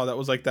post that I saw that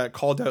was like that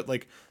called out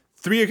like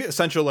 3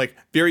 essential like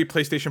very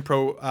PlayStation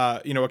Pro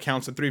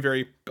accounts and 3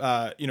 very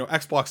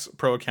Xbox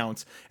Pro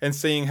accounts, and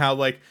saying how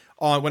like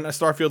when a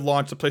Starfield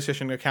launched, the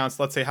PlayStation accounts,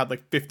 let's say, had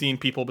like 15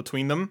 people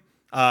between them.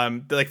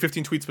 Like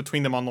 15 tweets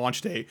between them on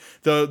launch day.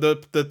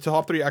 The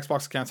top 3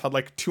 Xbox accounts had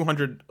like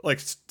 200 like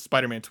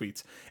Spider-Man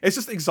tweets. It's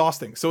just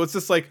exhausting. So it's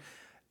just like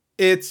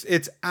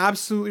it's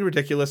absolutely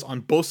ridiculous on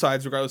both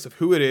sides, regardless of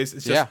who it is.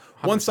 It's just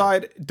 100%. One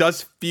side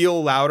does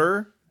feel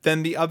louder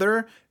than the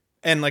other,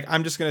 and like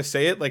I'm just gonna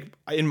say it, like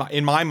in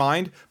my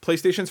mind,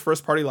 PlayStation's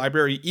first party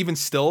library even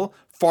still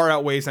far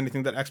outweighs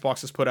anything that Xbox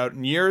has put out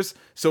in years.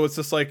 So it's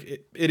just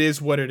like it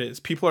is what it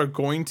is. People are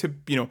going to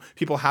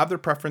people have their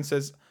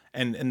preferences.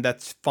 And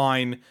that's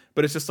fine,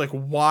 but it's just like,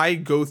 why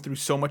go through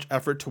so much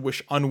effort to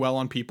wish unwell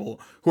on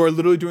people who are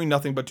literally doing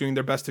nothing but doing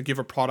their best to give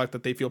a product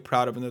that they feel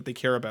proud of and that they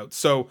care about?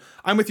 So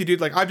I'm with you, dude.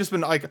 Like I've just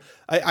been like,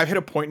 I've hit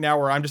a point now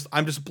where I'm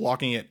just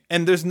blocking it,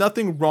 and there's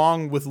nothing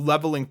wrong with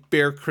leveling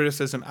fair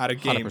criticism at a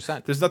game.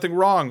 100%. There's nothing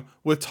wrong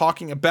with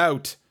talking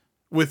about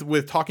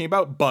talking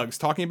about bugs,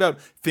 talking about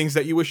things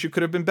that you wish you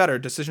could have been better,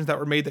 decisions that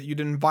were made that you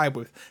didn't vibe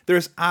with.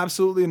 There's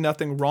absolutely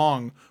nothing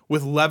wrong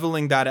with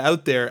leveling that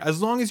out there,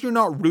 as long as you're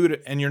not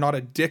rude and you're not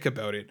a dick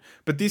about it.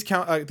 But these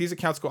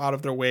accounts go out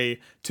of their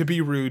way to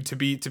be rude, to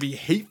be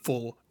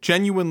hateful,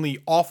 genuinely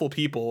awful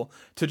people,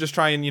 to just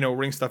try and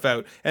ring stuff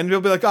out. And they'll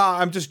be like,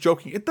 I'm just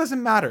joking. It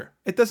doesn't matter.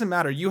 It doesn't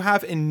matter. You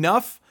have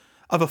enough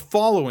of a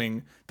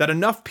following that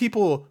enough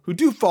people who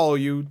do follow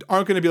you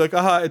aren't going to be like,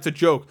 it's a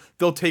joke.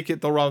 They'll take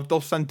it.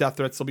 They'll send death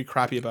threats. They'll be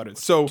crappy about it.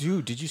 So,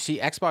 dude, did you see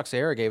Xbox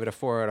Era gave it a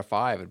 4 out of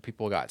 5, and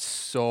people got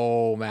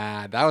so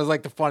mad? That was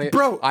like the funniest.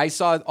 Bro, I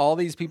saw all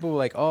these people were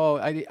like,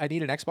 I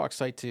need an Xbox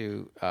site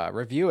to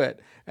review it,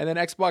 and then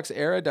Xbox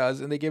Era does,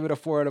 and they give it a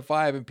 4 out of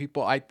 5, and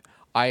people,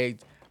 I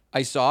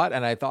saw it,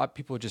 and I thought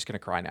people were just going to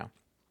cry now.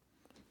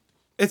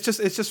 It's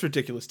just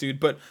ridiculous, dude.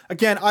 But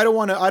again, I don't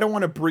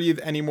want to breathe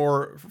any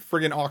more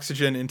friggin'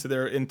 oxygen into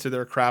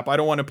their crap. I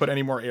don't want to put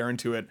any more air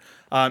into it.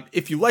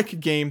 If you like a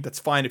game, that's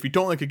fine. If you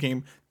don't like a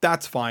game,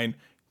 that's fine.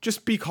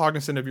 Just be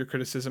cognizant of your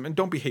criticism and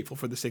don't be hateful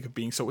for the sake of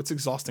being so. It's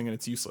exhausting and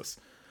it's useless.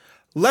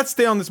 Let's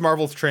stay on this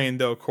Marvel's train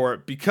though,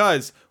 Court,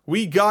 because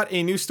we got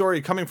a new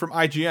story coming from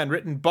IGN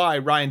written by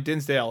Ryan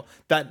Dinsdale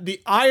that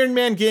the Iron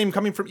Man game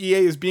coming from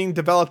EA is being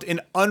developed in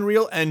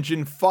Unreal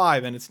Engine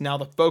 5, and it's now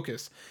the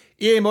focus.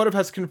 EA Motive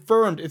has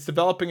confirmed it's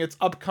developing its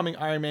upcoming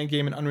Iron Man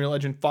game in Unreal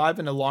Engine 5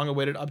 in a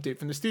long-awaited update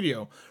from the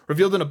studio.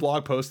 Revealed in a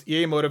blog post,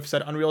 EA Motive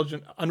said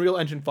Unreal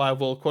Engine 5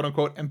 will,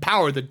 quote-unquote,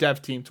 empower the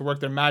dev team to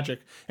work their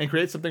magic and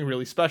create something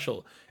really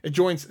special. It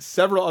joins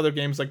several other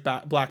games like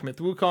Black Myth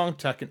Wukong,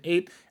 Tekken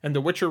 8, and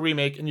The Witcher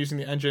remake, and using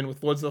the engine,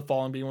 with Lords of the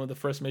Fallen being one of the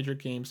first major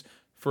games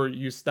for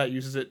use that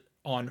uses it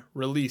on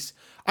release.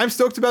 I'm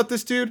stoked about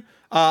this, dude.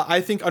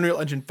 I think Unreal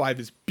Engine 5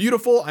 is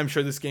beautiful. I'm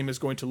sure this game is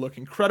going to look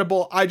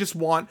incredible. I just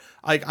want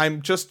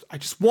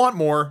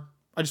more.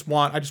 I just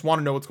want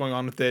to know what's going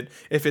on with it.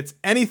 If it's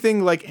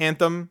anything like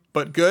Anthem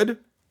but good,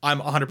 I'm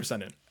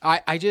 100% in.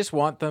 I just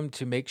want them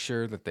to make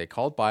sure that they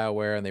called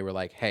BioWare and they were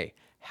like, hey,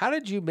 how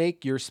did you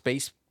make your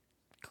space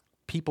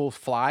people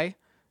fly?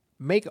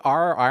 Make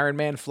our Iron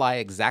Man fly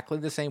exactly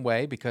the same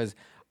way, because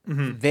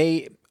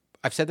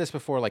I've said this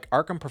before, like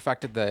Arkham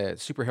perfected the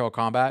superhero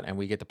combat, and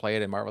we get to play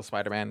it in Marvel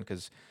Spider-Man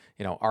because,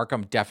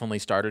 Arkham definitely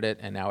started it,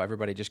 and now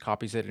everybody just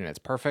copies it, and it's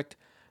perfect.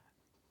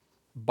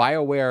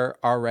 BioWare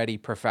already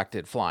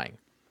perfected flying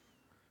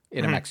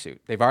in a mech suit.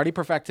 They've already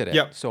perfected it.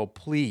 Yep. So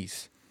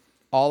please,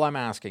 all I'm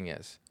asking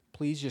is,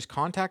 please just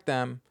contact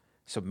them.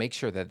 So make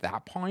sure that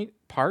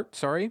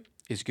part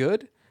is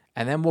good,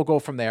 and then we'll go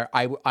from there.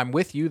 I'm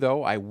with you,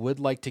 though. I would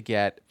like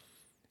to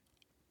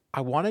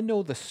I want to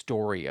know the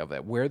story of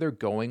it, where they're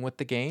going with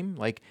the game.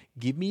 Like,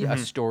 give me a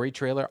story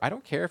trailer. I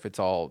don't care if it's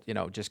all,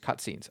 just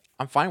cutscenes.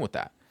 I'm fine with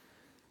that.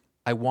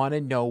 I want to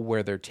know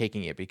where they're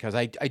taking it, because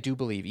I do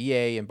believe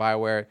EA and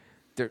BioWare,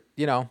 they're,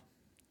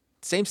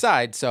 same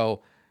side.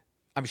 So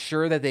I'm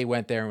sure that they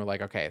went there and were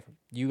like, okay,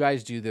 you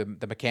guys do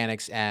the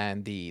mechanics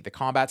and the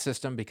combat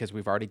system, because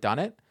we've already done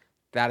it.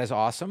 That is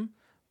awesome.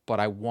 But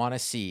I want to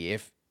see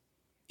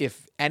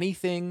if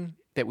anything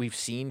that we've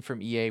seen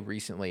from EA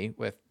recently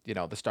with,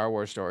 the Star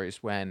Wars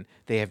stories, when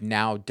they have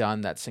now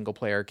done that single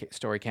player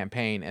story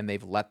campaign and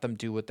they've let them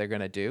do what they're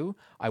going to do.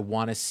 I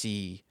want to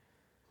see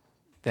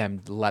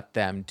them let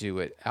them do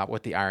it out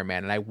with the Iron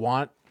Man.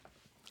 And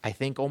I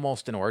think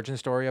almost an origin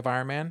story of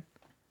Iron Man.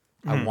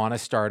 I want to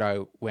start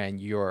out when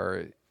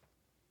you're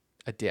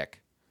a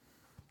dick.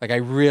 Like, I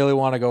really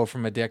want to go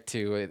from a dick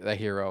to a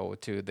hero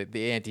to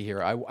the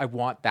anti-hero. I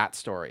want that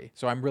story.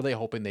 So I'm really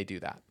hoping they do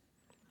that.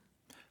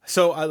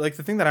 So like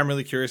the thing that I'm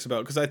really curious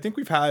about, because I think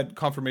we've had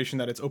confirmation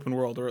that it's open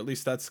world, or at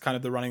least that's kind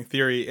of the running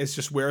theory, is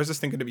just where is this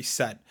thing going to be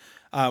set?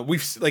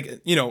 We've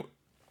like,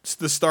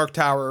 the Stark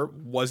Tower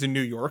was in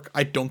New York.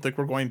 I don't think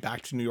we're going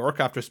back to New York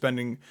after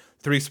spending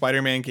 3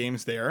 Spider-Man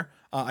games there.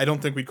 I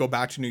don't think we'd go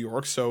back to New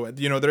York. So,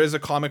 there is a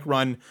comic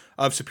run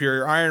of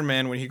Superior Iron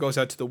Man when he goes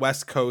out to the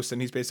West Coast and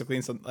he's basically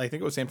in I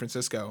think it was San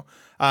Francisco.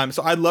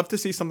 So I'd love to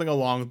see something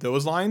along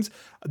those lines.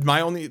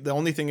 The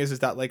only thing is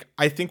that like,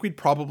 I think we'd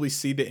probably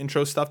see the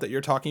intro stuff that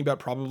you're talking about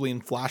probably in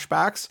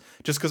flashbacks,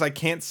 just because I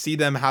can't see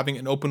them having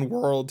an open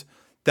world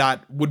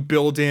that would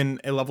build in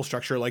a level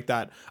structure like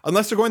that,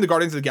 unless they're going the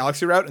Guardians of the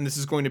Galaxy route, and this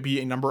is going to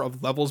be a number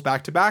of levels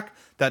back to back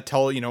that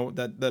tell,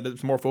 that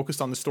it's more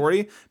focused on the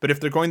story. But if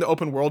they're going the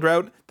open world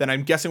route, then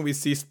I'm guessing we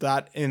see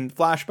that in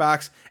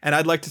flashbacks, and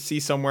I'd like to see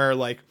somewhere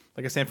like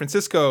a San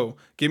Francisco.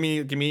 Give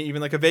me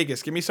even like a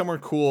Vegas. Give me somewhere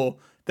cool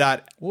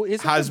that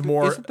has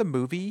more. Isn't the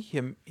movie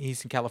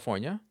he's in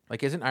California?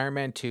 Like, isn't Iron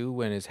Man 2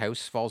 when his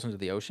house falls into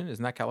the ocean?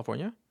 Isn't that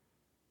California?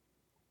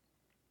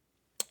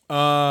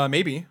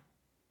 Maybe.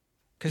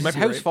 Because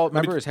his house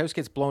remember his house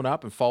gets blown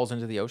up and falls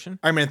into the ocean?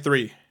 Iron Man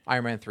 3.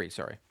 Iron Man 3,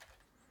 sorry.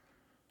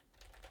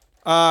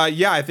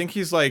 Yeah, I think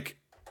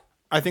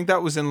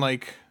that was in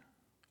like...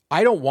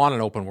 I don't want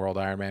an open world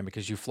Iron Man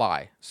because you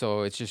fly.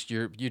 So it's just,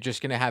 you're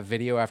just going to have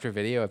video after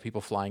video of people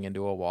flying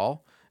into a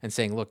wall and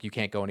saying, look, you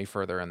can't go any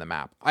further in the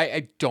map.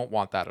 I don't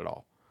want that at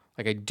all.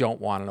 Like, I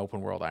don't want an open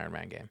world Iron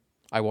Man game.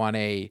 I want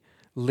a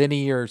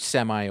linear,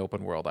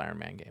 semi-open world Iron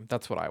Man game.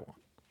 That's what I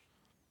want.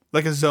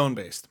 Like a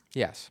zone-based.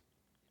 Yes.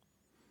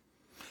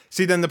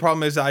 See, then the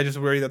problem is I just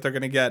worry that they're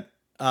going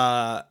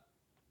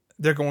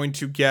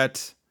to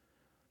get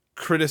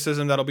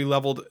criticism that'll be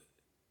leveled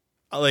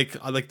like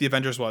the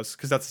Avengers was,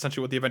 because that's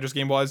essentially what the Avengers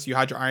game was. You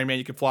had your Iron Man,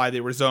 you could fly,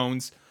 they were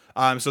zones.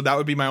 So that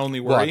would be my only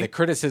worry. Well, the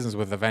criticisms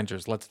with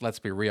Avengers, let's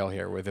be real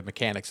here, with the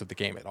mechanics of the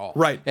game at all.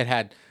 Right. It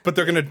had, but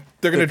they're gonna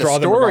draw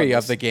them. The story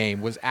of the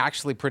game was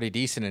actually pretty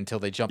decent until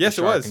they jumped the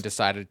shark and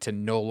decided to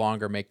no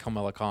longer make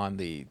Kamala Khan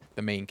the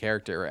main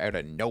character out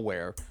of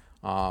nowhere.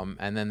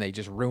 And then they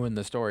just ruined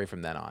the story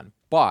from then on.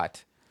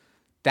 But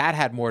that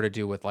had more to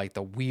do with like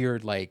the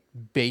weird like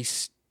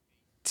base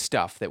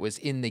stuff that was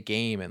in the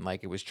game, and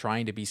like it was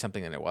trying to be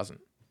something that it wasn't.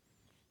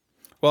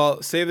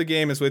 Well, Save the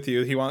Game is with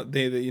you. He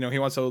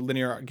wants a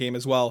linear game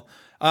as well.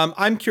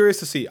 I'm curious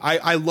to see.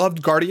 I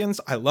loved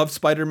Guardians. I loved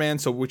Spider-Man.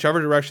 So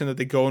whichever direction that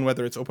they go in,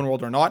 whether it's open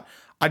world or not,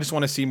 I just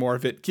want to see more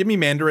of it. Give me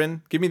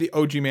Mandarin. Give me the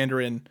OG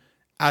Mandarin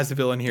as the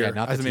villain here,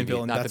 not as the main TV,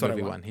 villain. Not That's the what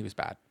movie I want. one. He was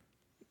bad.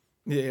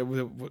 Yeah, it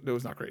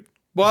was not great.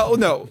 Well,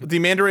 no, the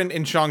Mandarin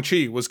in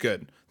Shang-Chi was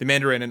good. The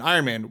Mandarin in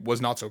Iron Man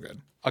was not so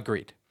good.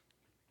 Agreed.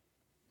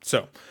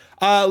 So,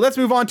 let's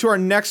move on to our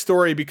next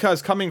story,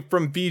 because coming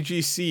from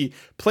VGC,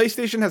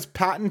 PlayStation has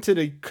patented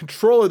a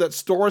controller that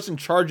stores and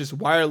charges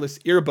wireless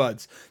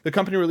earbuds. The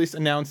company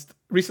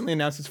recently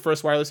announced its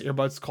first wireless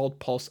earbuds called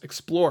Pulse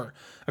Explorer.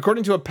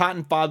 According to a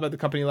patent filed by the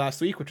company last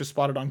week, which was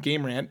spotted on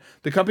Game Rant,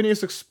 the company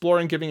is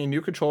exploring giving a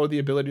new controller the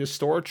ability to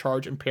store,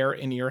 charge, and pair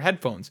in-ear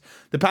headphones.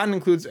 The patent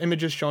includes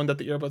images showing that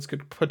the earbuds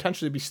could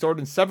potentially be stored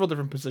in several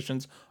different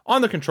positions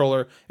on the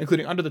controller,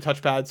 including under the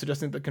touchpad,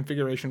 suggesting that the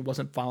configuration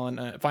wasn't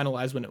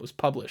finalized when it was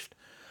published.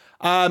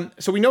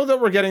 So we know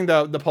that we're getting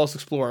the Pulse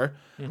Explorer.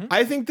 Mm-hmm.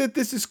 I think that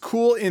this is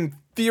cool in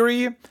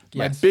theory. Yes.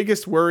 My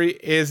biggest worry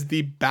is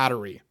the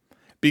battery,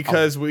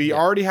 because we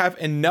already have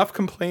enough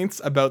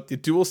complaints about the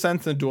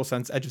DualSense and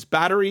DualSense Edge's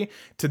battery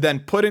to then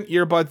put in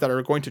earbuds that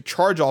are going to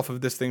charge off of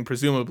this thing,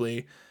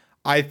 presumably.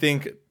 I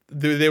think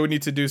they would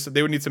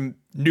need some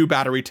new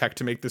battery tech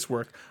to make this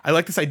work. I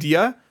like this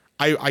idea.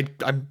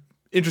 I'm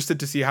interested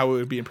to see how it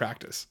would be in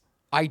practice.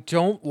 I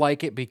don't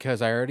like it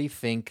because I already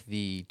think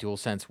the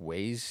DualSense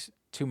weighs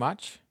too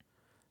much.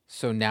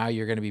 So now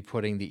you're going to be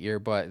putting the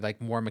earbud,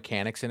 like more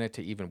mechanics in it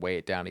to even weigh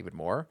it down even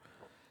more.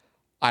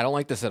 I don't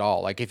like this at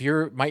all. Like, if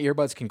my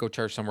earbuds can go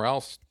charge somewhere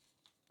else,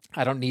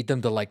 I don't need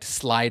them to like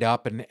slide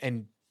up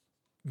and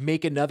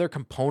make another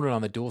component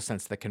on the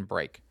DualSense that can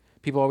break.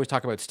 People always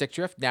talk about stick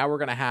drift. Now we're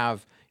going to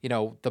have,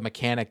 the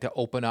mechanic to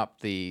open up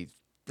the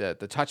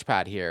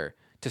touchpad here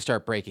to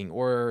start breaking,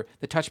 or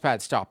the touchpad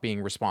stop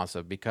being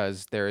responsive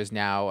because there is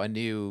now a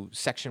new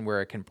section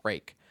where it can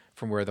break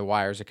from where the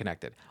wires are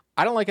connected.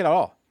 I don't like it at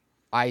all.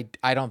 I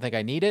don't think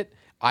I need it.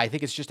 I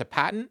think it's just a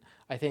patent.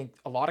 I think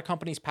a lot of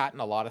companies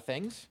patent a lot of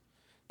things.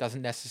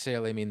 Doesn't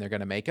necessarily mean they're going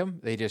to make them.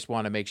 They just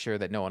want to make sure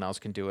that no one else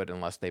can do it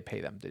unless they pay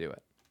them to do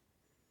it.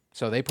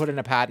 So they put in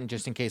a patent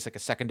just in case, like a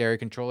secondary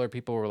controller,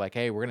 people were like,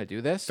 hey, we're going to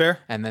do this. Fair.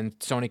 And then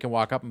Sony can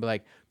walk up and be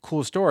like,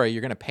 cool story.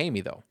 You're going to pay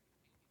me though.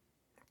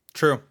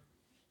 True.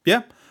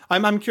 Yeah.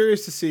 I'm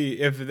curious to see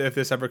if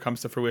this ever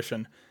comes to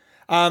fruition.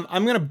 I'm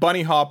going to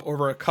bunny hop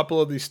over a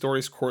couple of these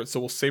stories, Court, so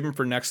we'll save them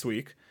for next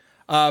week.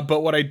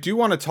 But what I do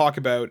want to talk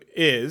about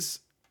is,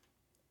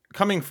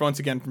 coming once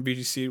again from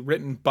VGC,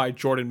 written by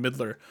Jordan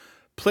Midler,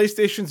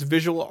 PlayStation's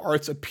Visual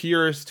Arts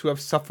appears to have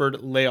suffered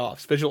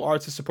layoffs. Visual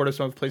Arts has supported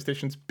some of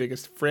PlayStation's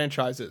biggest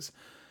franchises.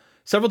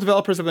 Several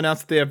developers have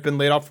announced that they have been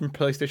laid off from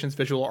PlayStation's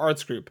Visual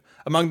Arts Group.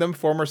 Among them,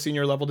 former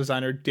senior level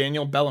designer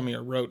Daniel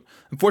Bellemere wrote,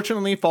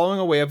 "Unfortunately, following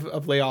a wave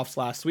of layoffs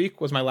last week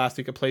was my last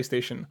week at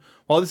PlayStation.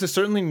 While this is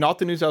certainly not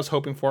the news I was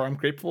hoping for, I'm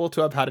grateful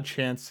to have had a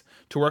chance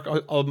to work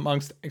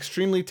amongst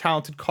extremely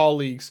talented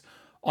colleagues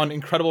on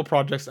incredible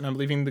projects, and I'm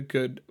leaving with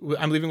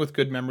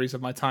good memories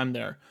of my time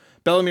there."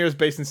 Bellemere is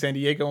based in San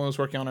Diego and was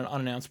working on an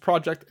unannounced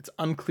project. It's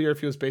unclear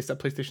if he was based at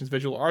PlayStation's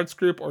Visual Arts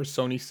Group or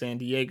Sony San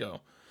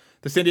Diego.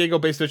 The San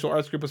Diego-based Visual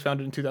Arts Group was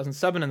founded in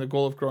 2007 and the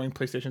goal of growing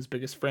PlayStation's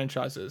biggest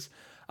franchises.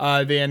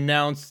 They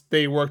announced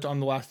they worked on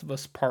The Last of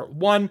Us Part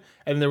 1,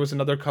 and there was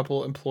another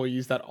couple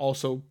employees that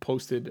also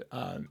posted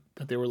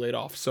that they were laid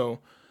off. So,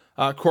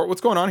 Court,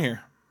 what's going on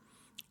here?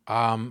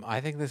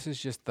 I think this is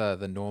just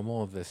the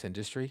normal of this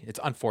industry. It's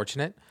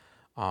unfortunate.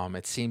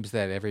 It seems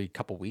that every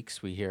couple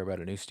weeks we hear about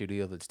a new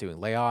studio that's doing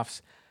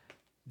layoffs.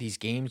 These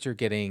games are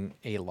getting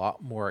a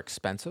lot more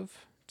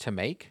expensive to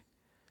make,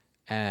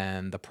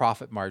 and the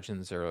profit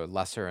margins are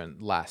lesser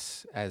and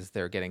less as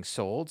they're getting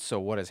sold. So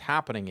what is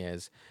happening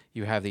is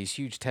you have these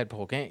huge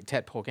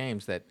tentpole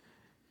games that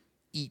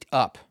eat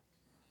up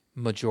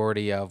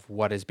majority of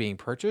what is being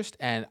purchased.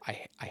 And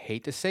I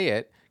hate to say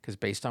it, because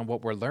based on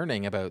what we're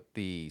learning about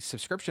the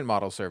subscription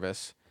model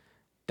service,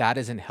 that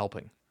isn't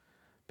helping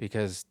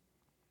because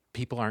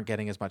people aren't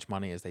getting as much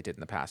money as they did in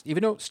the past.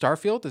 Even though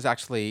Starfield is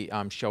actually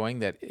showing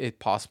that it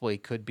possibly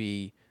could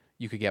be,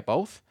 you could get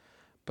both.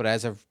 But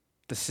as of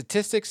the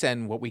statistics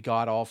and what we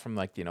got all from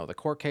the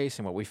court case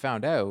and what we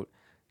found out,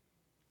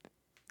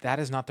 that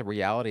is not the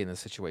reality in the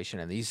situation.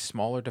 And these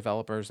smaller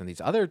developers and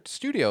these other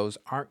studios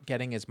aren't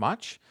getting as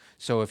much.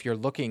 So if you're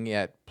looking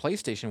at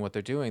PlayStation, what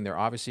they're doing, they're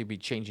obviously be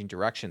changing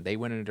direction. They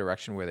went in a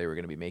direction where they were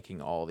going to be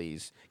making all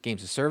these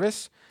games of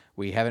service.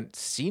 We haven't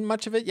seen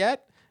much of it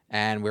yet.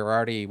 And we're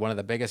already, one of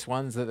the biggest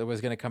ones that was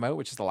going to come out,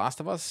 which is The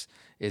Last of Us,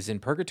 is in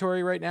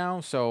purgatory right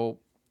now. So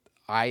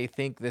I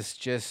think this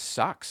just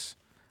sucks.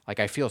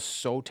 I feel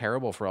so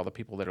terrible for all the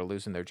people that are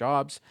losing their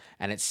jobs,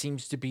 and it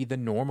seems to be the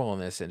normal in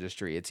this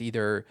industry. It's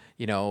either,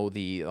 on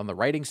the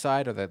writing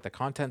side or the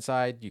content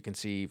side. You can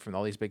see from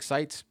all these big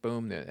sites,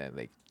 boom,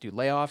 they do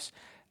layoffs,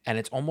 and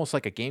it's almost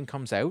like a game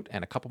comes out,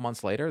 and a couple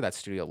months later, that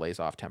studio lays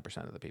off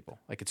 10% of the people.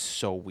 It's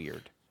so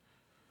weird.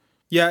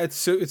 Yeah, it's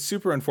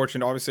super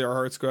unfortunate. Obviously, our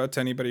hearts go out to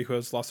anybody who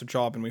has lost a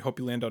job, and we hope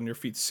you land on your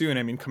feet soon.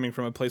 I mean, coming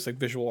from a place like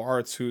Visual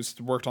Arts, who's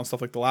worked on stuff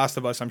like The Last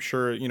of Us, I'm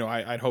sure,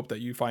 I'd hope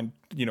that you find,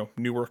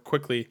 new work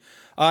quickly.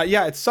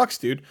 Yeah, it sucks,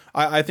 dude.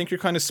 I think you're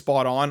kind of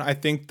spot on. I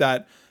think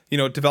that,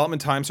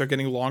 development times are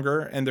getting longer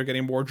and they're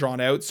getting more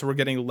drawn out, so we're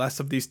getting less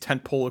of these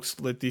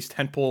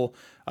tentpole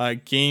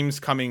games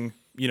coming,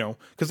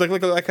 because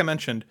like I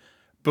mentioned,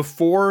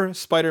 before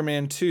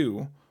Spider-Man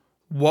 2,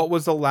 what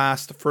was the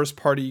last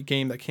first-party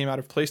game that came out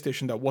of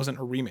PlayStation that wasn't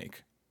a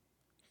remake?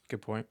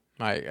 Good point.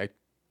 I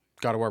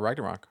God of War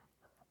Ragnarok.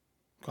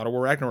 God of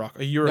War Ragnarok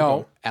a year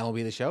ago. No,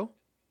 MLB The Show.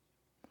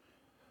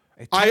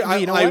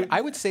 I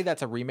would say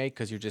that's a remake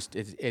because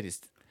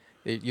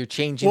you're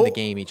changing the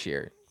game each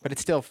year, but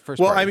it's still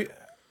first party. I mean,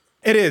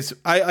 it is.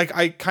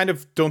 I kind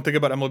of don't think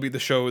about MLB The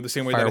Show the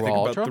same way that I think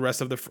about the rest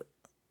of the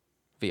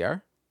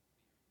VR.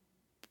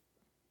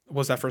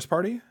 Was that first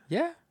party?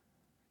 Yeah.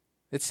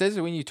 It says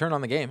it when you turn on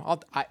the game.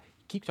 I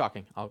keep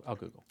talking. I'll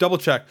Google. Double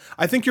check.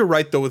 I think you're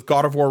right though, with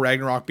God of War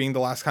Ragnarok being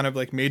the last kind of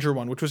major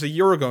one, which was a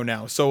year ago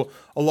now. So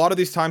a lot of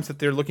these times that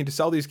they're looking to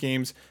sell these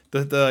games,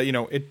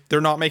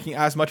 they're not making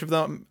as much of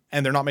them,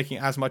 and they're not making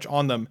as much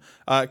on them.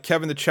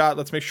 Kevin in the chat,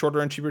 let's make shorter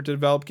and cheaper to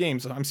develop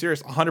games. I'm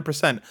serious,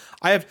 100%.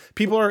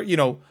 People are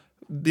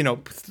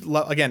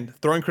again,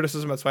 throwing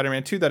criticism at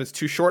Spider-Man 2 that it's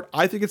too short.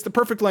 I think it's the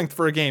perfect length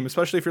for a game,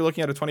 especially if you're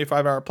looking at a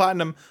 25-hour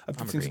platinum, a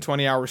 15 to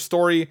 20-hour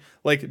story.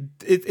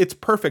 It's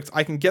perfect.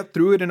 I can get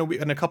through it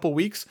in a couple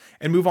weeks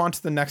and move on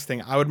to the next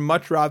thing. I would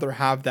much rather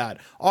have that.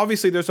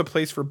 Obviously, there's a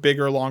place for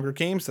bigger, longer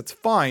games. That's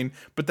fine,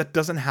 but that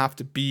doesn't have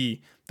to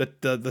be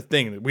the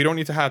thing. We don't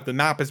need to have the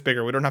map is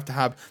bigger. We don't have to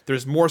have.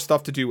 There's more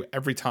stuff to do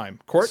every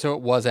time. Court? So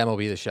it was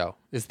MLB The Show.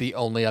 Is the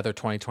only other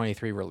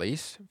 2023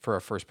 release for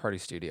a first party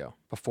studio.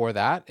 Before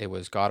that, it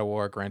was God of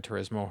War, Gran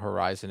Turismo,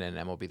 Horizon, and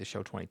MLB The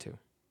Show 22.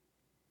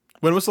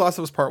 When was The Last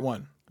of Us Part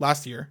 1?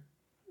 Last year.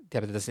 Yeah,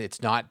 but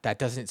it's not. That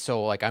doesn't.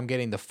 So I'm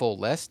getting the full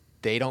list.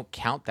 They don't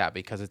count that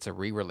because it's a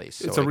re-release.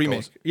 So it's a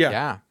remake. Yeah.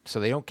 Yeah. So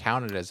they don't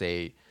count it as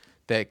the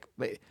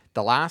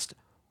last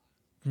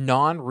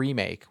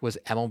non-remake was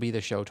MLB The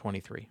Show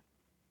 23.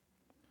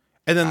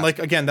 And then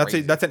again, that's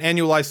an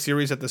annualized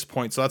series at this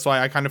point, so that's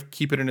why I kind of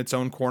keep it in its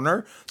own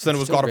corner. So then it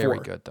was God of War. Very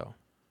good though.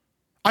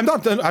 I'm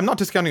not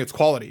discounting its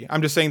quality.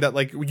 I'm just saying that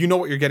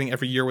what you're getting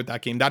every year with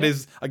that game. That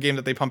is a game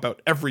that they pump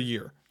out every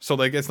year.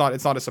 So it's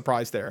not a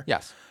surprise there.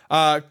 Yes.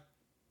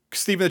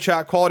 Steve in the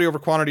chat, quality over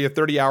quantity. A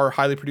 30-hour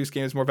highly produced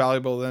game is more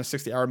valuable than a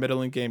 60-hour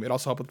middling game. It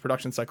also helps with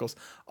production cycles.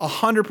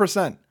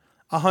 100%.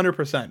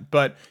 100%.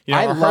 But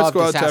I our hearts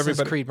go out to Assassin's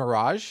everybody. Creed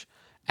Mirage,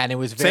 and it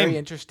was very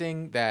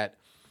interesting that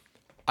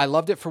I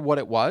loved it for what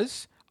it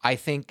was. I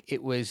think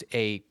it was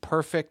a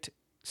perfect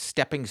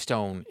stepping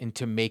stone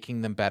into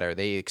making them better.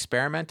 They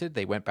experimented,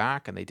 they went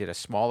back, and they did a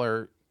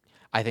smaller.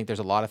 I think there's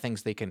a lot of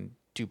things they can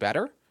do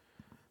better.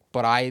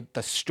 But I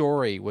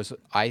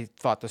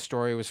thought the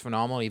story was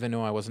phenomenal, even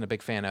though I wasn't a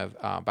big fan of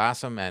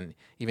Bassam, and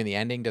even the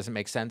ending doesn't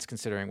make sense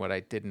considering what I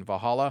did in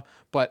Valhalla.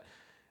 But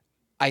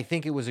I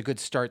think it was a good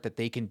start that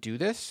they can do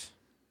this.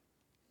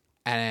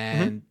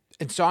 And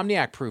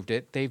Insomniac proved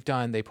it. They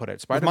put out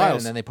Spider-Man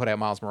and then they put out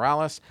Miles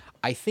Morales.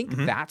 I think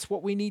that's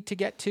what we need to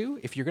get to.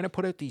 If you're going to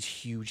put out these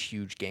huge,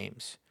 huge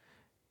games,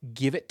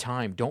 give it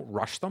time. Don't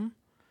rush them,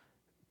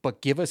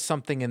 but give us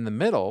something in the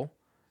middle.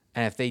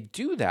 And if they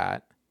do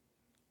that,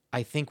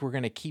 I think we're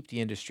going to keep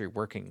the industry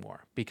working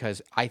more, because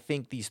I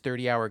think these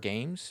 30-hour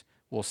games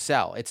will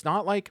sell. It's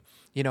not like,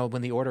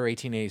 when the Order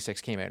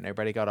 1886 came out and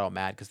everybody got all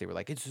mad because they were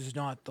like, it's just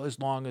not as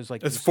long as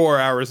like... It's 4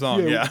 hours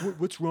long, yeah.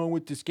 What's wrong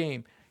with this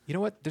game? You know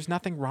what? There's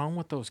nothing wrong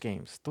with those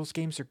games. Those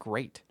games are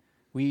great.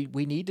 We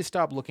need to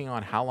stop looking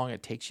on how long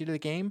it takes you to the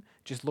game.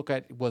 Just look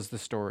at, was the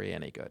story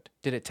any good?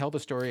 Did it tell the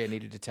story it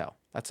needed to tell?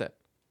 That's it.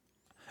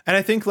 And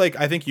I think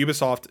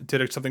Ubisoft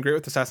did something great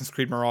with Assassin's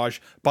Creed Mirage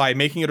by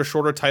making it a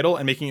shorter title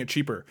and making it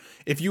cheaper.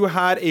 If you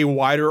had a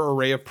wider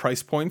array of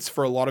price points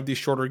for a lot of these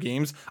shorter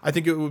games, I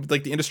think it would,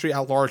 like the industry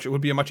at large, it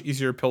would be a much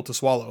easier pill to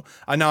swallow.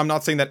 Now, I'm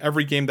not saying that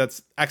every game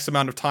that's X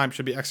amount of time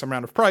should be X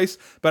amount of price,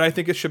 but I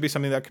think it should be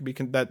something that could be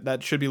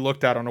that should be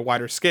looked at on a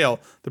wider scale.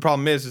 The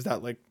problem is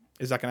that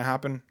is that going to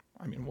happen?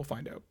 I mean, we'll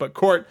find out. But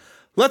Court,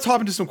 let's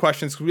hop into some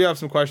questions, because we have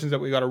some questions that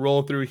we got to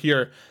roll through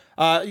here.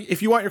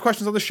 If you want your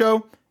questions on the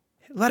show,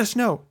 let us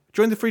know.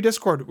 Join the free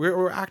Discord.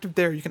 We're active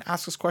there. You can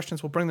ask us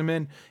questions. We'll bring them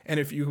in. And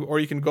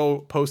you can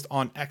go post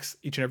on X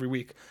each and every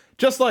week.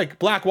 Just like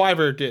Black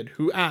Wyver did,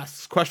 who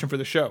asks, question for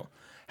the show: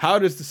 how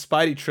does the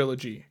Spidey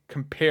trilogy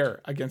compare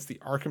against the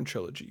Arkham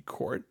trilogy,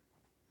 Court?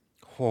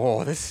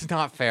 Oh, this is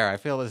not fair. I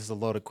feel this is a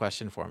loaded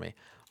question for me.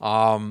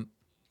 I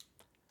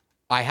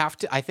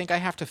think I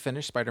have to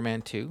finish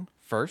Spider-Man 2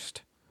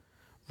 first.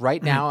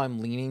 Right now, I'm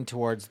leaning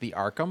towards the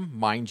Arkham.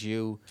 Mind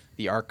you,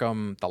 the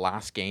Arkham, the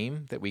last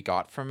game that we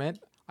got from it,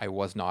 I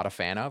was not a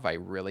fan of. I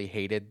really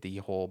hated the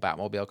whole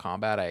Batmobile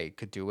combat. I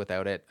could do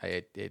without it.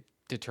 It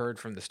deterred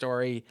from the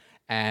story,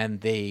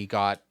 and they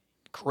got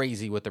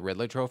crazy with the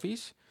Riddler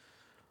trophies.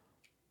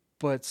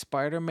 But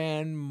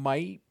Spider-Man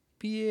might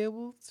be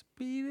able to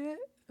beat it,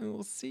 and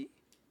we'll see.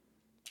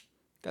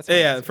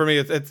 That's for me,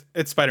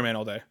 it's Spider-Man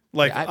all day.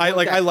 Like, yeah,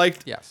 I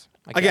liked. Yes.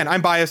 Again,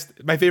 I'm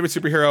biased. My favorite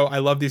superhero. I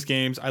love these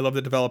games. I love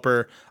the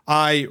developer.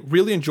 I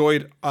really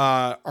enjoyed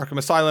Arkham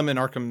Asylum and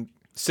Arkham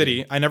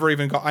City. I never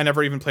even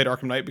played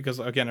Arkham Knight, because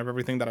again, of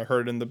everything that I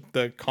heard in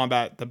the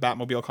combat, the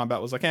Batmobile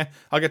combat was like,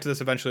 I'll get to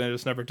this eventually, and I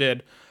just never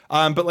did.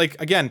 But like,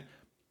 again,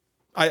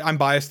 I'm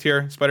biased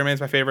here.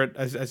 Spider-Man's my favorite,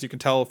 as you can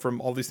tell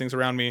from all these things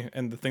around me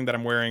and the thing that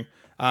I'm wearing.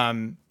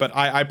 But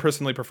I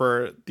personally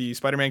prefer the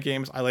Spider-Man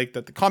games. I like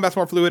that the combat's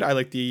more fluid. I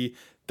like the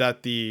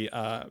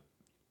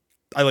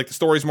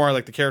stories more. I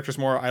like the characters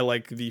more. I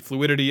like the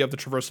fluidity of the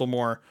traversal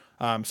more.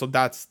 So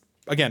that's,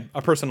 again,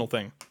 a personal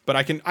thing. But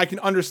I can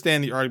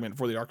understand the argument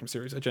for the Arkham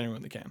series. I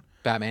genuinely can.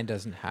 Batman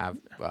doesn't have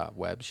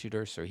web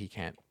shooters, so he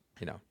can't,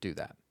 do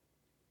that.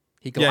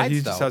 He glides,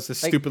 he just has this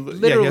stupid,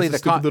 literally the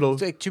stupid little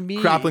to me,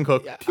 grappling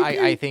hook.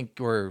 I think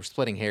we're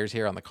splitting hairs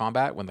here on the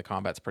combat when the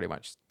combat's pretty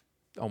much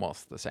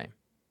almost the same.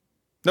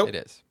 Nope. It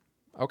is.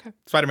 Okay.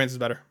 Spider-Man's is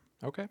better.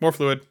 Okay. More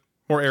fluid,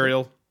 more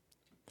aerial.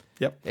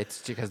 Yep.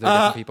 It's because they're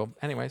different people.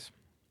 Anyways.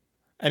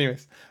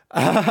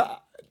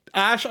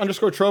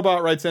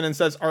 Ash_Trobot writes in and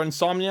says, "Are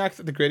Insomniac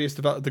the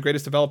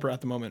greatest developer at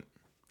the moment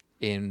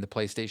in the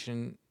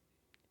PlayStation?"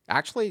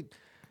 Actually,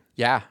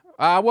 yeah.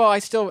 Well,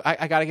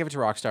 I gotta give it to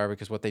Rockstar,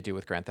 because what they do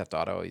with Grand Theft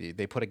Auto,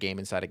 they put a game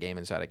inside a game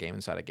inside a game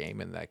inside a game,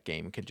 and that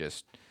game can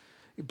just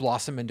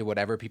blossom into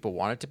whatever people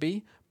want it to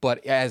be.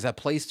 But as a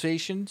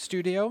PlayStation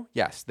studio,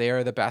 yes, they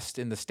are the best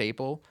in the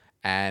staple,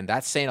 and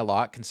that's saying a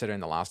lot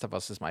considering The Last of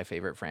Us is my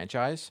favorite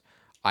franchise.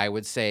 I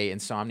would say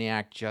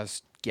Insomniac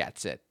just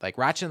gets it. Like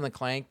Ratchet and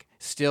Clank,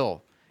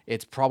 still,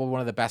 it's probably one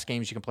of the best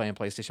games you can play in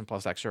PlayStation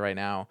Plus Extra right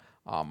now.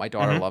 My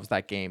daughter loves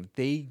that game.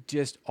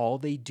 All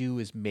they do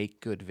is make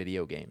good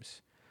video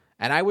games.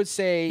 And I would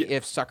say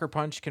if Sucker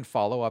Punch can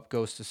follow up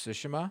Ghost of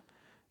Tsushima,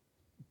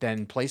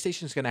 then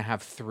PlayStation's going to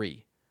have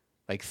three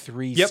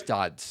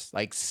studs.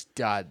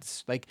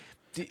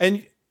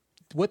 And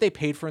what they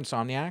paid for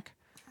Insomniac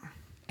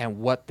and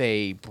what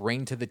they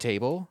bring to the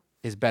table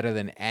is better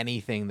than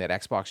anything that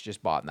Xbox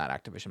just bought in that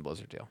Activision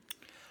Blizzard deal.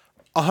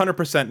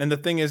 100%. And the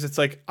thing is, it's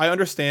like, I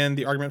understand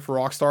the argument for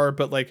Rockstar,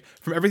 but like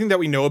from everything that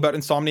we know about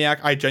Insomniac,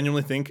 I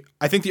genuinely think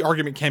the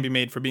argument can be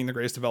made for being the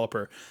greatest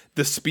developer.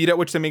 The speed at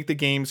which they make the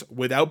games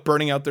without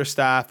burning out their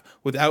staff,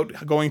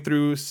 without going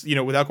through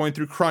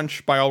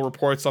crunch. By all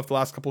reports off the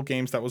last couple of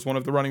games, that was one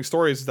of the running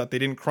stories, is that they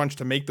didn't crunch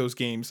to make those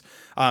games.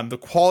 The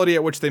quality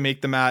at which they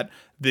make them at,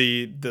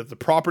 the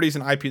properties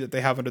and IP that they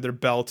have under their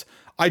belt.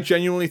 I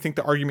genuinely think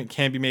the argument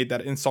can be made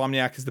that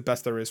Insomniac is the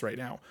best there is right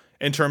now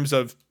in terms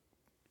of,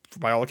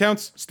 by all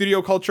accounts,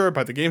 studio culture,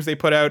 by the games they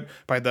put out,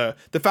 by the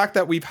fact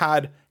that we've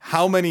had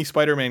how many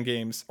Spider-Man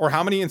games or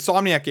how many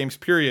Insomniac games,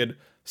 period,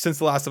 since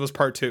The Last of Us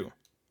Part 2.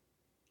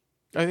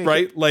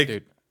 Right?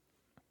 Dude.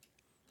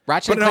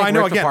 Ratchet and Clank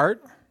ripped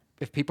apart.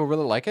 If people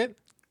really like it,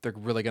 they're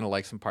really gonna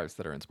like some parts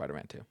that are in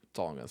Spider-Man 2. That's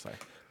all I'm gonna say.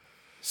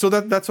 So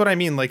that's what I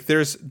mean. Like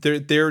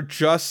they're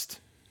just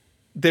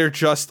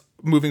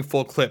moving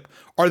full clip.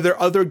 Are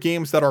there other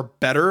games that are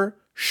better?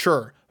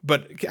 Sure.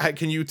 But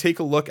can you take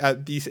a look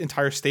at the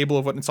entire stable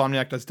of what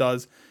Insomniac has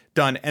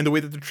done and the way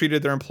that they're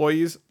treated their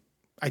employees?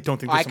 I don't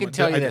think I can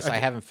tell you this. I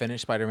haven't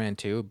finished Spider-Man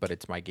 2, but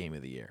it's my game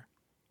of the year.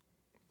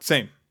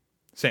 Same.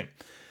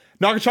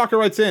 Nagachaka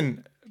writes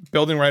in,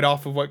 building right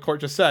off of what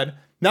Court just said.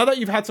 Now that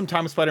you've had some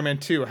time with Spider-Man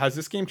 2, has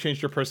this game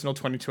changed your personal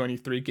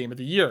 2023 Game of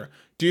the Year?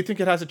 Do you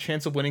think it has a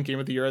chance of winning Game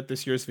of the Year at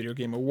this year's Video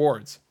Game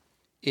Awards?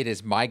 It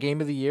is my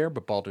Game of the Year,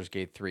 but Baldur's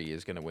Gate 3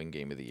 is going to win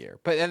Game of the Year.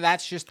 But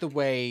that's just the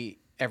way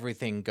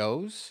everything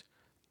goes.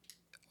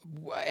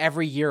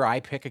 Every year I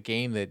pick a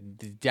game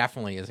that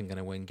definitely isn't going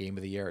to win Game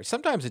of the Year.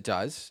 Sometimes it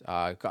does.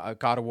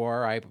 God of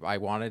War, I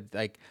wanted,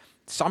 like,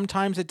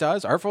 sometimes it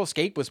does. Artful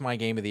Escape was my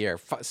Game of the Year.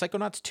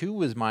 Psychonauts 2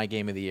 was my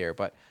Game of the Year.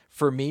 But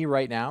for me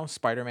right now,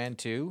 Spider-Man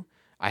 2,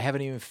 I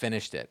haven't even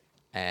finished it.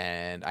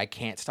 And I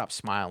can't stop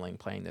smiling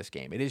playing this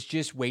game. It is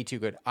just way too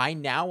good. I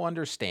now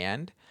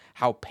understand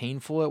how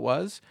painful it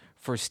was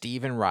for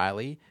Steve and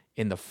Riley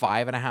in the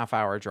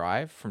 5.5-hour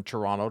drive from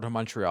Toronto to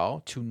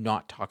Montreal to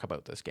not talk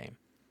about this game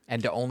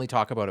and to only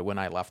talk about it when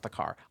I left the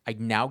car. I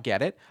now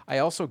get it. I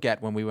also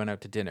get when we went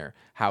out to dinner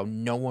how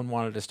no one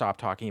wanted to stop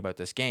talking about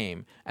this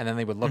game, and then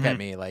they would look at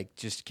me like,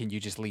 can you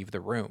just leave the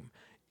room?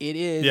 It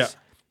is. Yeah.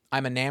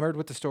 I'm enamored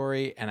with the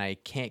story, and I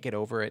can't get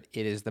over it.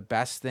 It is the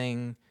best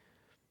thing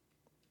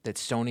that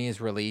Sony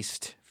has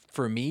released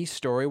for me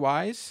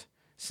story-wise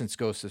since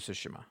Ghost of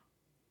Tsushima.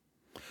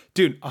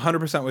 Dude,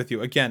 100% with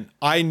you. Again,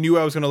 I knew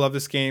I was going to love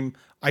this game.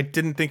 I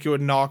didn't think it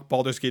would knock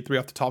Baldur's Gate 3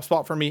 off the top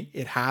spot for me.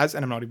 It has,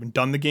 and I'm not even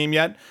done the game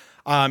yet.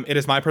 It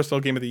is my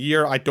personal Game of the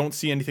Year. I don't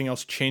see anything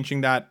else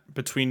changing that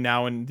between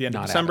now and the end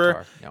of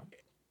December. No.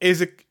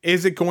 Is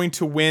it going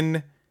to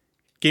win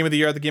Game of the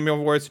Year at the Game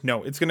Awards? No.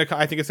 I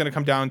think it's going to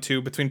come down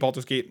to between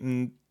Baldur's Gate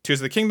and Tears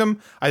of the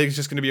Kingdom. I think it's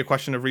just going to be a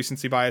question of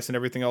recency bias and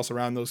everything else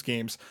around those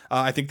games.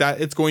 I think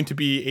that it's going to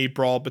be a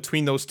brawl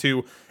between those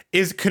two.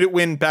 Could it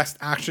win Best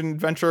Action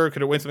Adventure?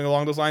 Could it win something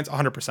along those lines?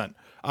 100%.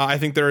 I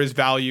think there is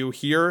value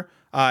here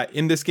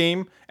in this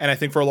game, and I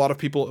think for a lot of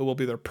people it will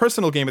be their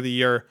personal Game of the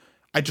Year.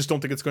 I just don't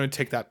think it's going to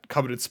take that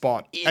coveted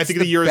spot. I think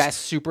the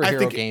best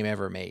superhero game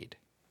ever made.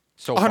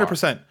 So 100%.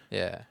 Far.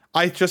 Yeah.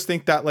 I just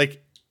think that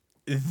like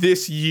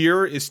this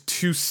year is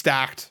too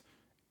stacked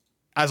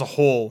as a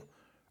whole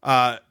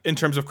in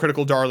terms of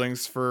critical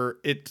darlings for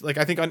it. Like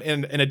I think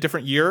in a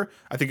different year,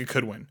 I think it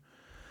could win.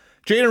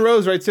 Jaden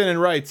Rose writes in and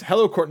writes,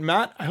 "Hello, Court and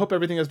Matt. I hope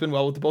everything has been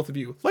well with the both of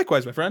you.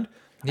 Likewise, my friend."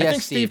 Yes, I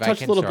think Steve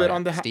touched a little bit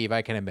on the... Steve,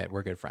 I can admit,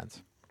 we're good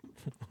friends.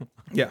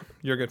 Yeah,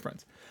 you're good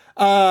friends.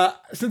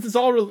 Since it's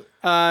all...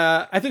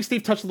 I think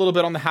Steve touched a little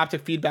bit on the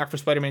haptic feedback for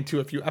Spider-Man 2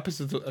 a few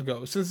episodes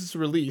ago. Since its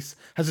release,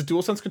 has the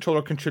DualSense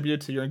controller contributed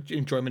to your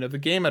enjoyment of the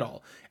game at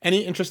all?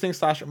 Any interesting /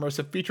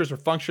 immersive features or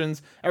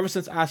functions? Ever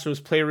since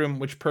Astro's Playroom,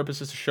 which purpose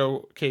is to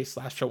showcase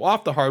 / show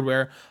off the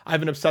hardware, I've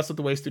been obsessed with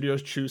the way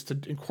studios choose to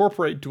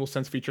incorporate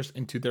DualSense features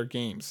into their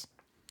games.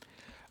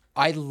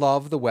 I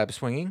love the web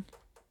swinging.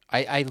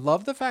 I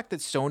love the fact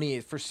that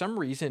Sony, for some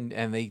reason,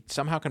 and they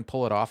somehow can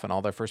pull it off in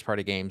all their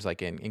first-party games,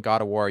 like in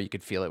God of War, you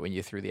could feel it when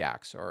you threw the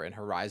axe, or in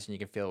Horizon, you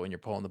can feel it when you're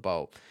pulling the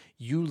bow.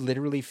 You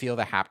literally feel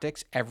the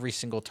haptics every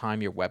single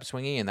time you're web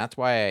swinging, and that's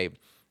why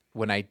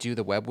when I do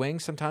the web wing,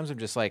 sometimes I'm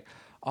just like,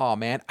 oh,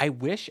 man, I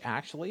wish,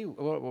 actually,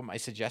 what my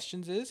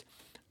suggestions is,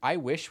 I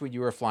wish when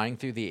you were flying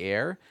through the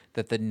air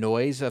that the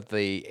noise of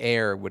the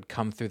air would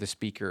come through the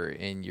speaker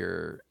in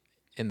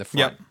the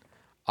front.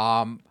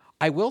 Yep.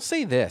 I will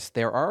say this.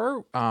 There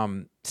are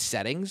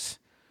settings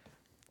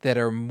that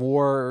are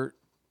more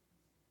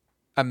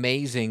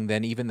amazing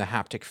than even the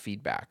haptic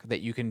feedback that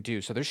you can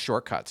do. So there's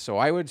shortcuts. So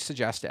I would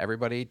suggest to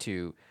everybody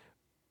to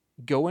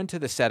go into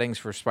the settings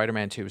for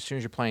Spider-Man 2 as soon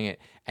as you're playing it,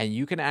 and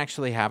you can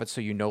actually have it so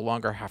you no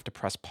longer have to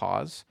press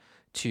pause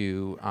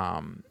to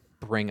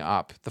bring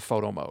up the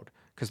photo mode.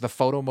 Because the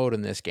photo mode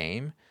in this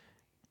game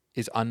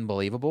is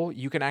unbelievable.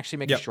 You can actually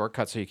make a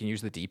shortcut so you can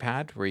use the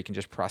D-pad where you can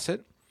just press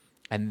it.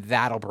 And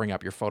that'll bring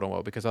up your photo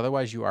mode, because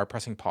otherwise you are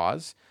pressing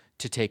pause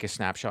to take a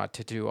snapshot,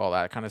 to do all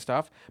that kind of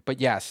stuff.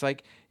 But yes,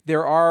 like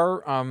there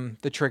are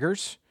the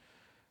triggers,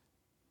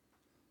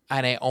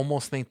 and I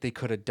almost think they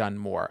could have done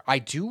more. I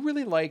do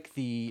really like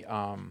the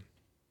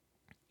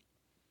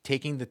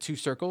taking the two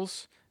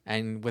circles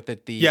and with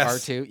it the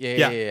R2.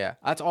 Yeah.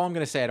 That's all I'm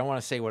going to say. I don't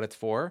want to say what it's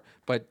for,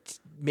 but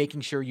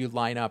making sure you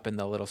line up in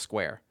the little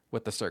square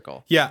with the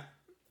circle. Yeah.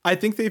 I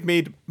think they've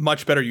made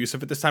much better use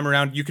of it this time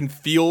around. You can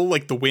feel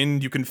like the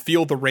wind, you can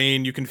feel the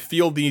rain, you can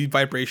feel the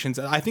vibrations.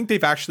 I think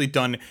they've actually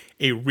done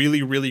a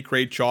really, really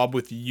great job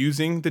with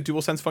using the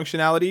DualSense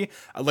functionality.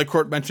 Like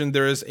Court mentioned,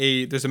 there's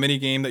a mini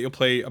game that you'll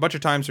play a bunch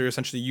of times where you're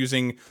essentially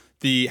using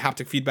the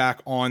haptic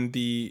feedback and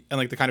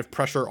like the kind of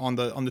pressure on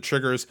the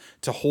triggers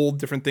to hold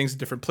different things in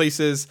different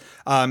places.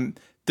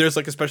 there's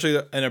like,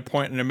 especially in a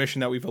point in a mission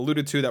that we've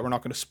alluded to that we're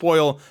not going to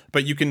spoil,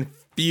 but you can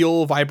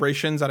feel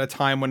vibrations at a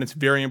time when it's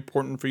very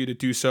important for you to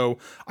do so.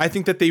 I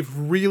think that they've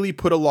really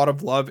put a lot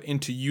of love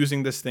into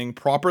using this thing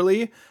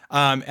properly.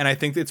 And I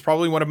think it's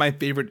probably one of my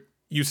favorite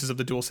uses of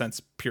the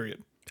DualSense,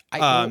 period.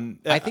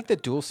 I think the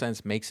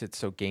DualSense makes it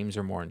so games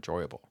are more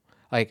enjoyable.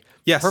 Like,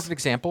 yes. Perfect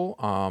example,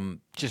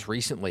 just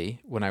recently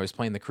when I was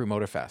playing the Crew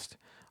Motorfest,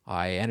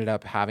 I ended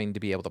up having to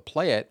be able to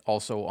play it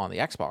also on the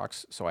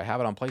Xbox. So I have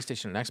it on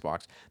PlayStation and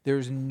Xbox.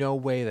 There's no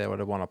way that I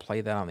would want to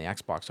play that on the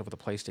Xbox over the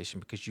PlayStation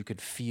because you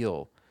could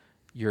feel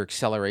your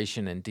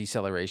acceleration and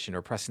deceleration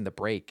or pressing the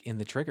brake in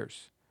the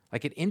triggers.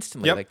 Like it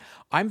instantly. Yep. Like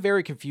I'm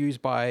very confused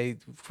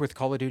with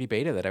Call of Duty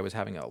beta that I was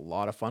having a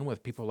lot of fun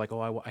with. People are like,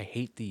 oh, I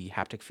hate the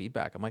haptic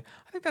feedback. I'm like,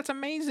 I think that's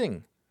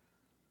amazing.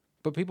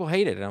 But people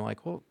hate it. And I'm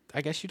like, well,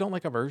 I guess you don't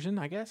like a version,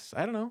 I guess.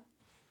 I don't know.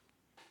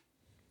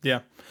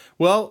 Yeah.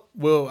 Well,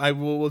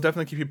 we'll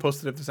definitely keep you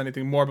posted if there's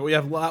anything more. But we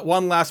have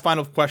one last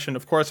final question,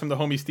 of course, from the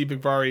homie Steve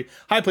Vigvari.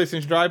 Hi,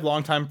 PlayStation Drive,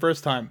 long time,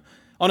 first time.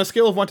 On a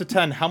scale of 1 to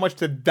 10, how much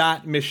did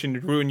that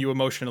mission ruin you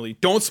emotionally?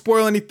 Don't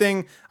spoil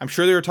anything. I'm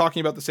sure they were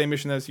talking about the same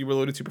mission as you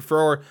alluded to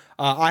before.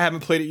 I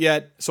haven't played it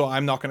yet, so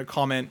I'm not going to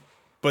comment.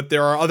 But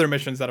there are other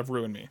missions that have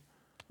ruined me.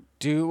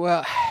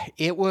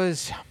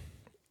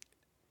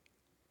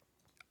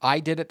 I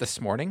did it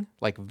this morning,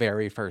 like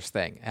very first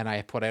thing, and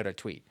I put out a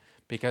tweet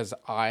because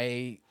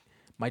my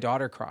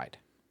daughter cried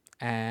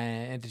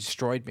and it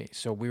destroyed me.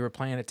 So we were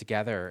playing it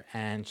together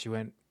and she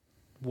went,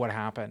 what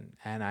happened?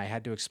 And I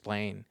had to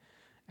explain.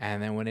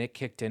 And then when it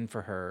kicked in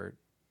for her,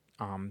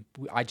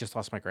 I just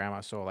lost my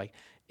grandma. So like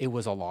it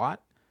was a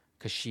lot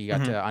because she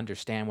got to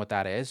understand what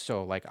that is.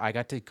 So like I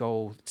got to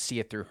go see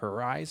it through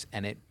her eyes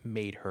and it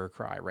made her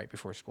cry right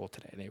before school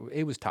today. And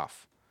it was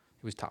tough.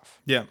 It was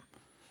tough. Yeah.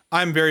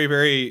 I'm very,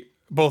 very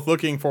both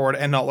looking forward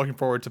and not looking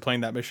forward to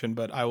playing that mission,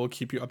 but I will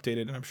keep you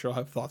updated and I'm sure I'll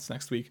have thoughts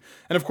next week.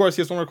 And of course,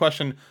 he has one more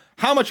question.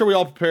 How much are we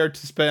all prepared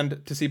to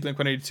spend to see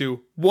Blink-182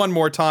 one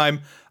more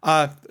time?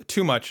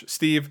 Too much,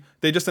 Steve.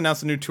 They just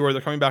announced a new tour.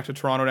 They're coming back to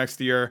Toronto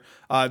next year.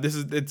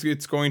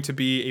 It's going to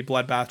be a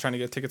bloodbath trying to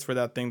get tickets for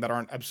that thing that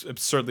aren't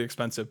absurdly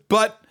expensive,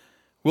 but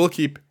we'll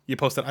keep you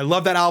posted. I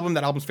love that album.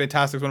 That album's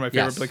fantastic. It's one of my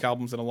favorite Blink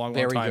albums in a long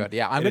time. Very good.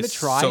 Yeah, I'm going to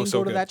try and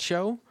go to that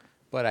show.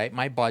 But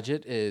my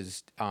budget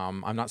is,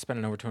 I'm not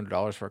spending over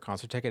 $200 for a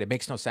concert ticket. It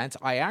makes no sense.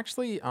 I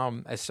actually,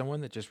 as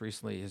someone that just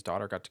recently, his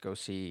daughter got to go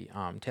see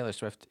Taylor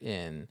Swift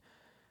in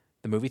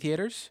the movie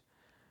theaters,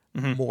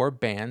 more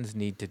bands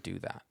need to do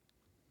that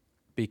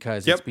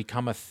because it's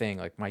become a thing.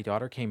 Like my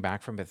daughter came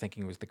back from it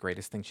thinking it was the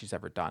greatest thing she's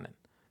ever done. And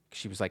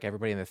she was like,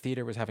 everybody in the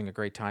theater was having a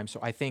great time. So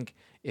I think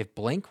if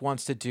Blink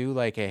wants to do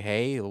like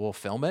hey, we'll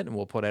film it and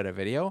we'll put out a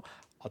video,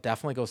 I'll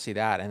definitely go see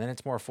that. And then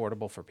it's more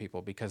affordable for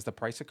people because the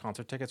price of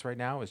concert tickets right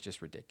now is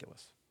just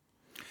ridiculous.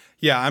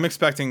 Yeah, I'm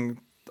expecting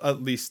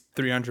at least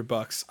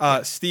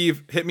 $300.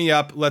 Steve, hit me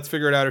up. Let's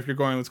figure it out. If you're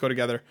going, let's go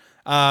together.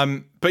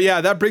 But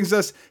yeah, that brings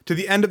us to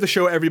the end of the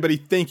show, everybody.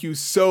 Thank you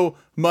so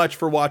much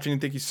for watching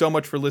and thank you so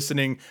much for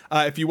listening.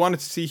 If you wanted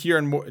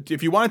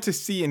to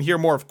see and hear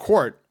more of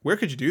Court, where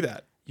could you do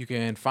that? You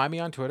can find me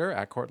on Twitter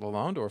at Court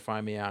Lalonde or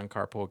find me on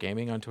Carpool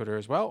Gaming on Twitter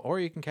as well. Or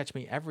you can catch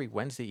me every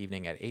Wednesday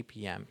evening at 8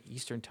 p.m.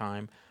 Eastern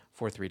Time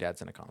for 3 Dads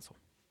and a Console.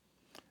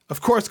 Of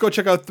course, go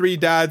check out 3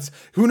 Dads.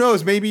 Who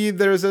knows? Maybe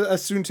there's a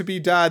soon-to-be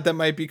dad that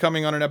might be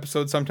coming on an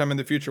episode sometime in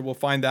the future. We'll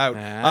find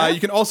out.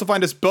 You can also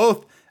find us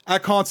both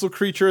at Console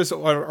Creatures.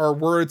 Our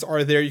words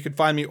are there. You can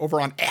find me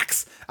over on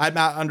X at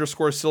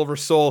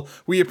Matt_SilverSoul.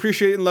 We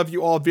appreciate and love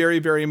you all very,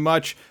 very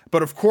much.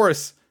 But of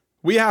course,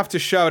 we have to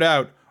shout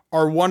out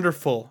our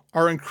wonderful,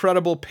 our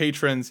incredible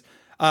patrons.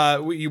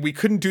 We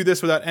couldn't do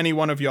this without any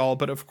one of y'all,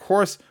 but of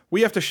course, we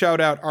have to shout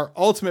out our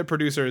ultimate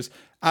producers,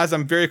 as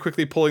I'm very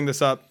quickly pulling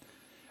this up.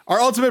 Our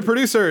ultimate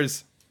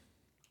producers,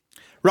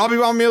 Robbie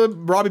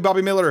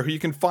Bobby Miller, who you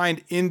can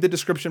find in the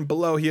description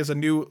below. He has a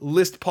new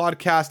list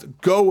podcast.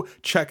 Go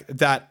check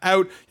that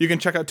out. You can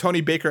check out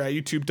Tony Baker at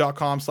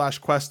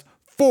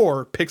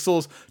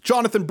youtube.com/quest4pixels.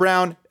 Jonathan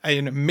Brown,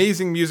 an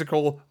amazing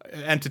musical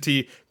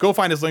entity. Go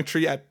find his link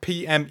tree at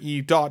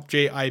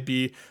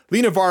pme.jib.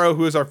 Lee Navarro,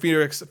 who is our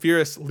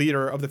fierce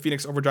leader of the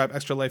Phoenix Overdrive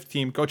Extra Life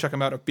team. Go check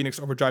him out at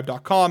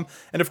phoenixoverdrive.com.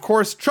 And of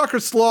course, Trucker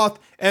Sloth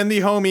and the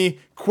homie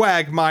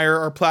Quagmire,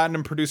 our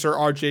platinum producer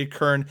RJ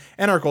Kern,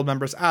 and our gold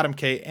members Adam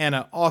K,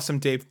 Anna, Awesome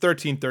Dave,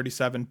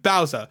 1337,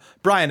 Bowza,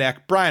 Brian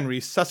Eck, Brian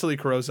Reese, Cecily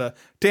Carosa,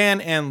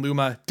 Dan and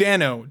Luma,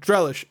 Dano,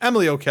 Drellish,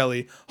 Emily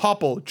O'Kelly,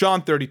 Hopple,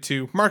 John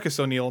 32, Marcus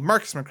O'Neill,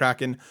 Marcus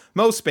McCracken,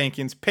 Mo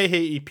Spankins,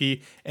 Peihe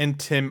EP, and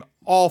Tim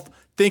Alf.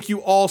 Thank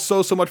you all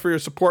so much for your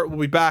support.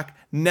 We'll be back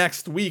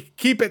next week.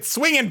 Keep it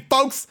swinging,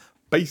 folks.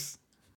 Peace.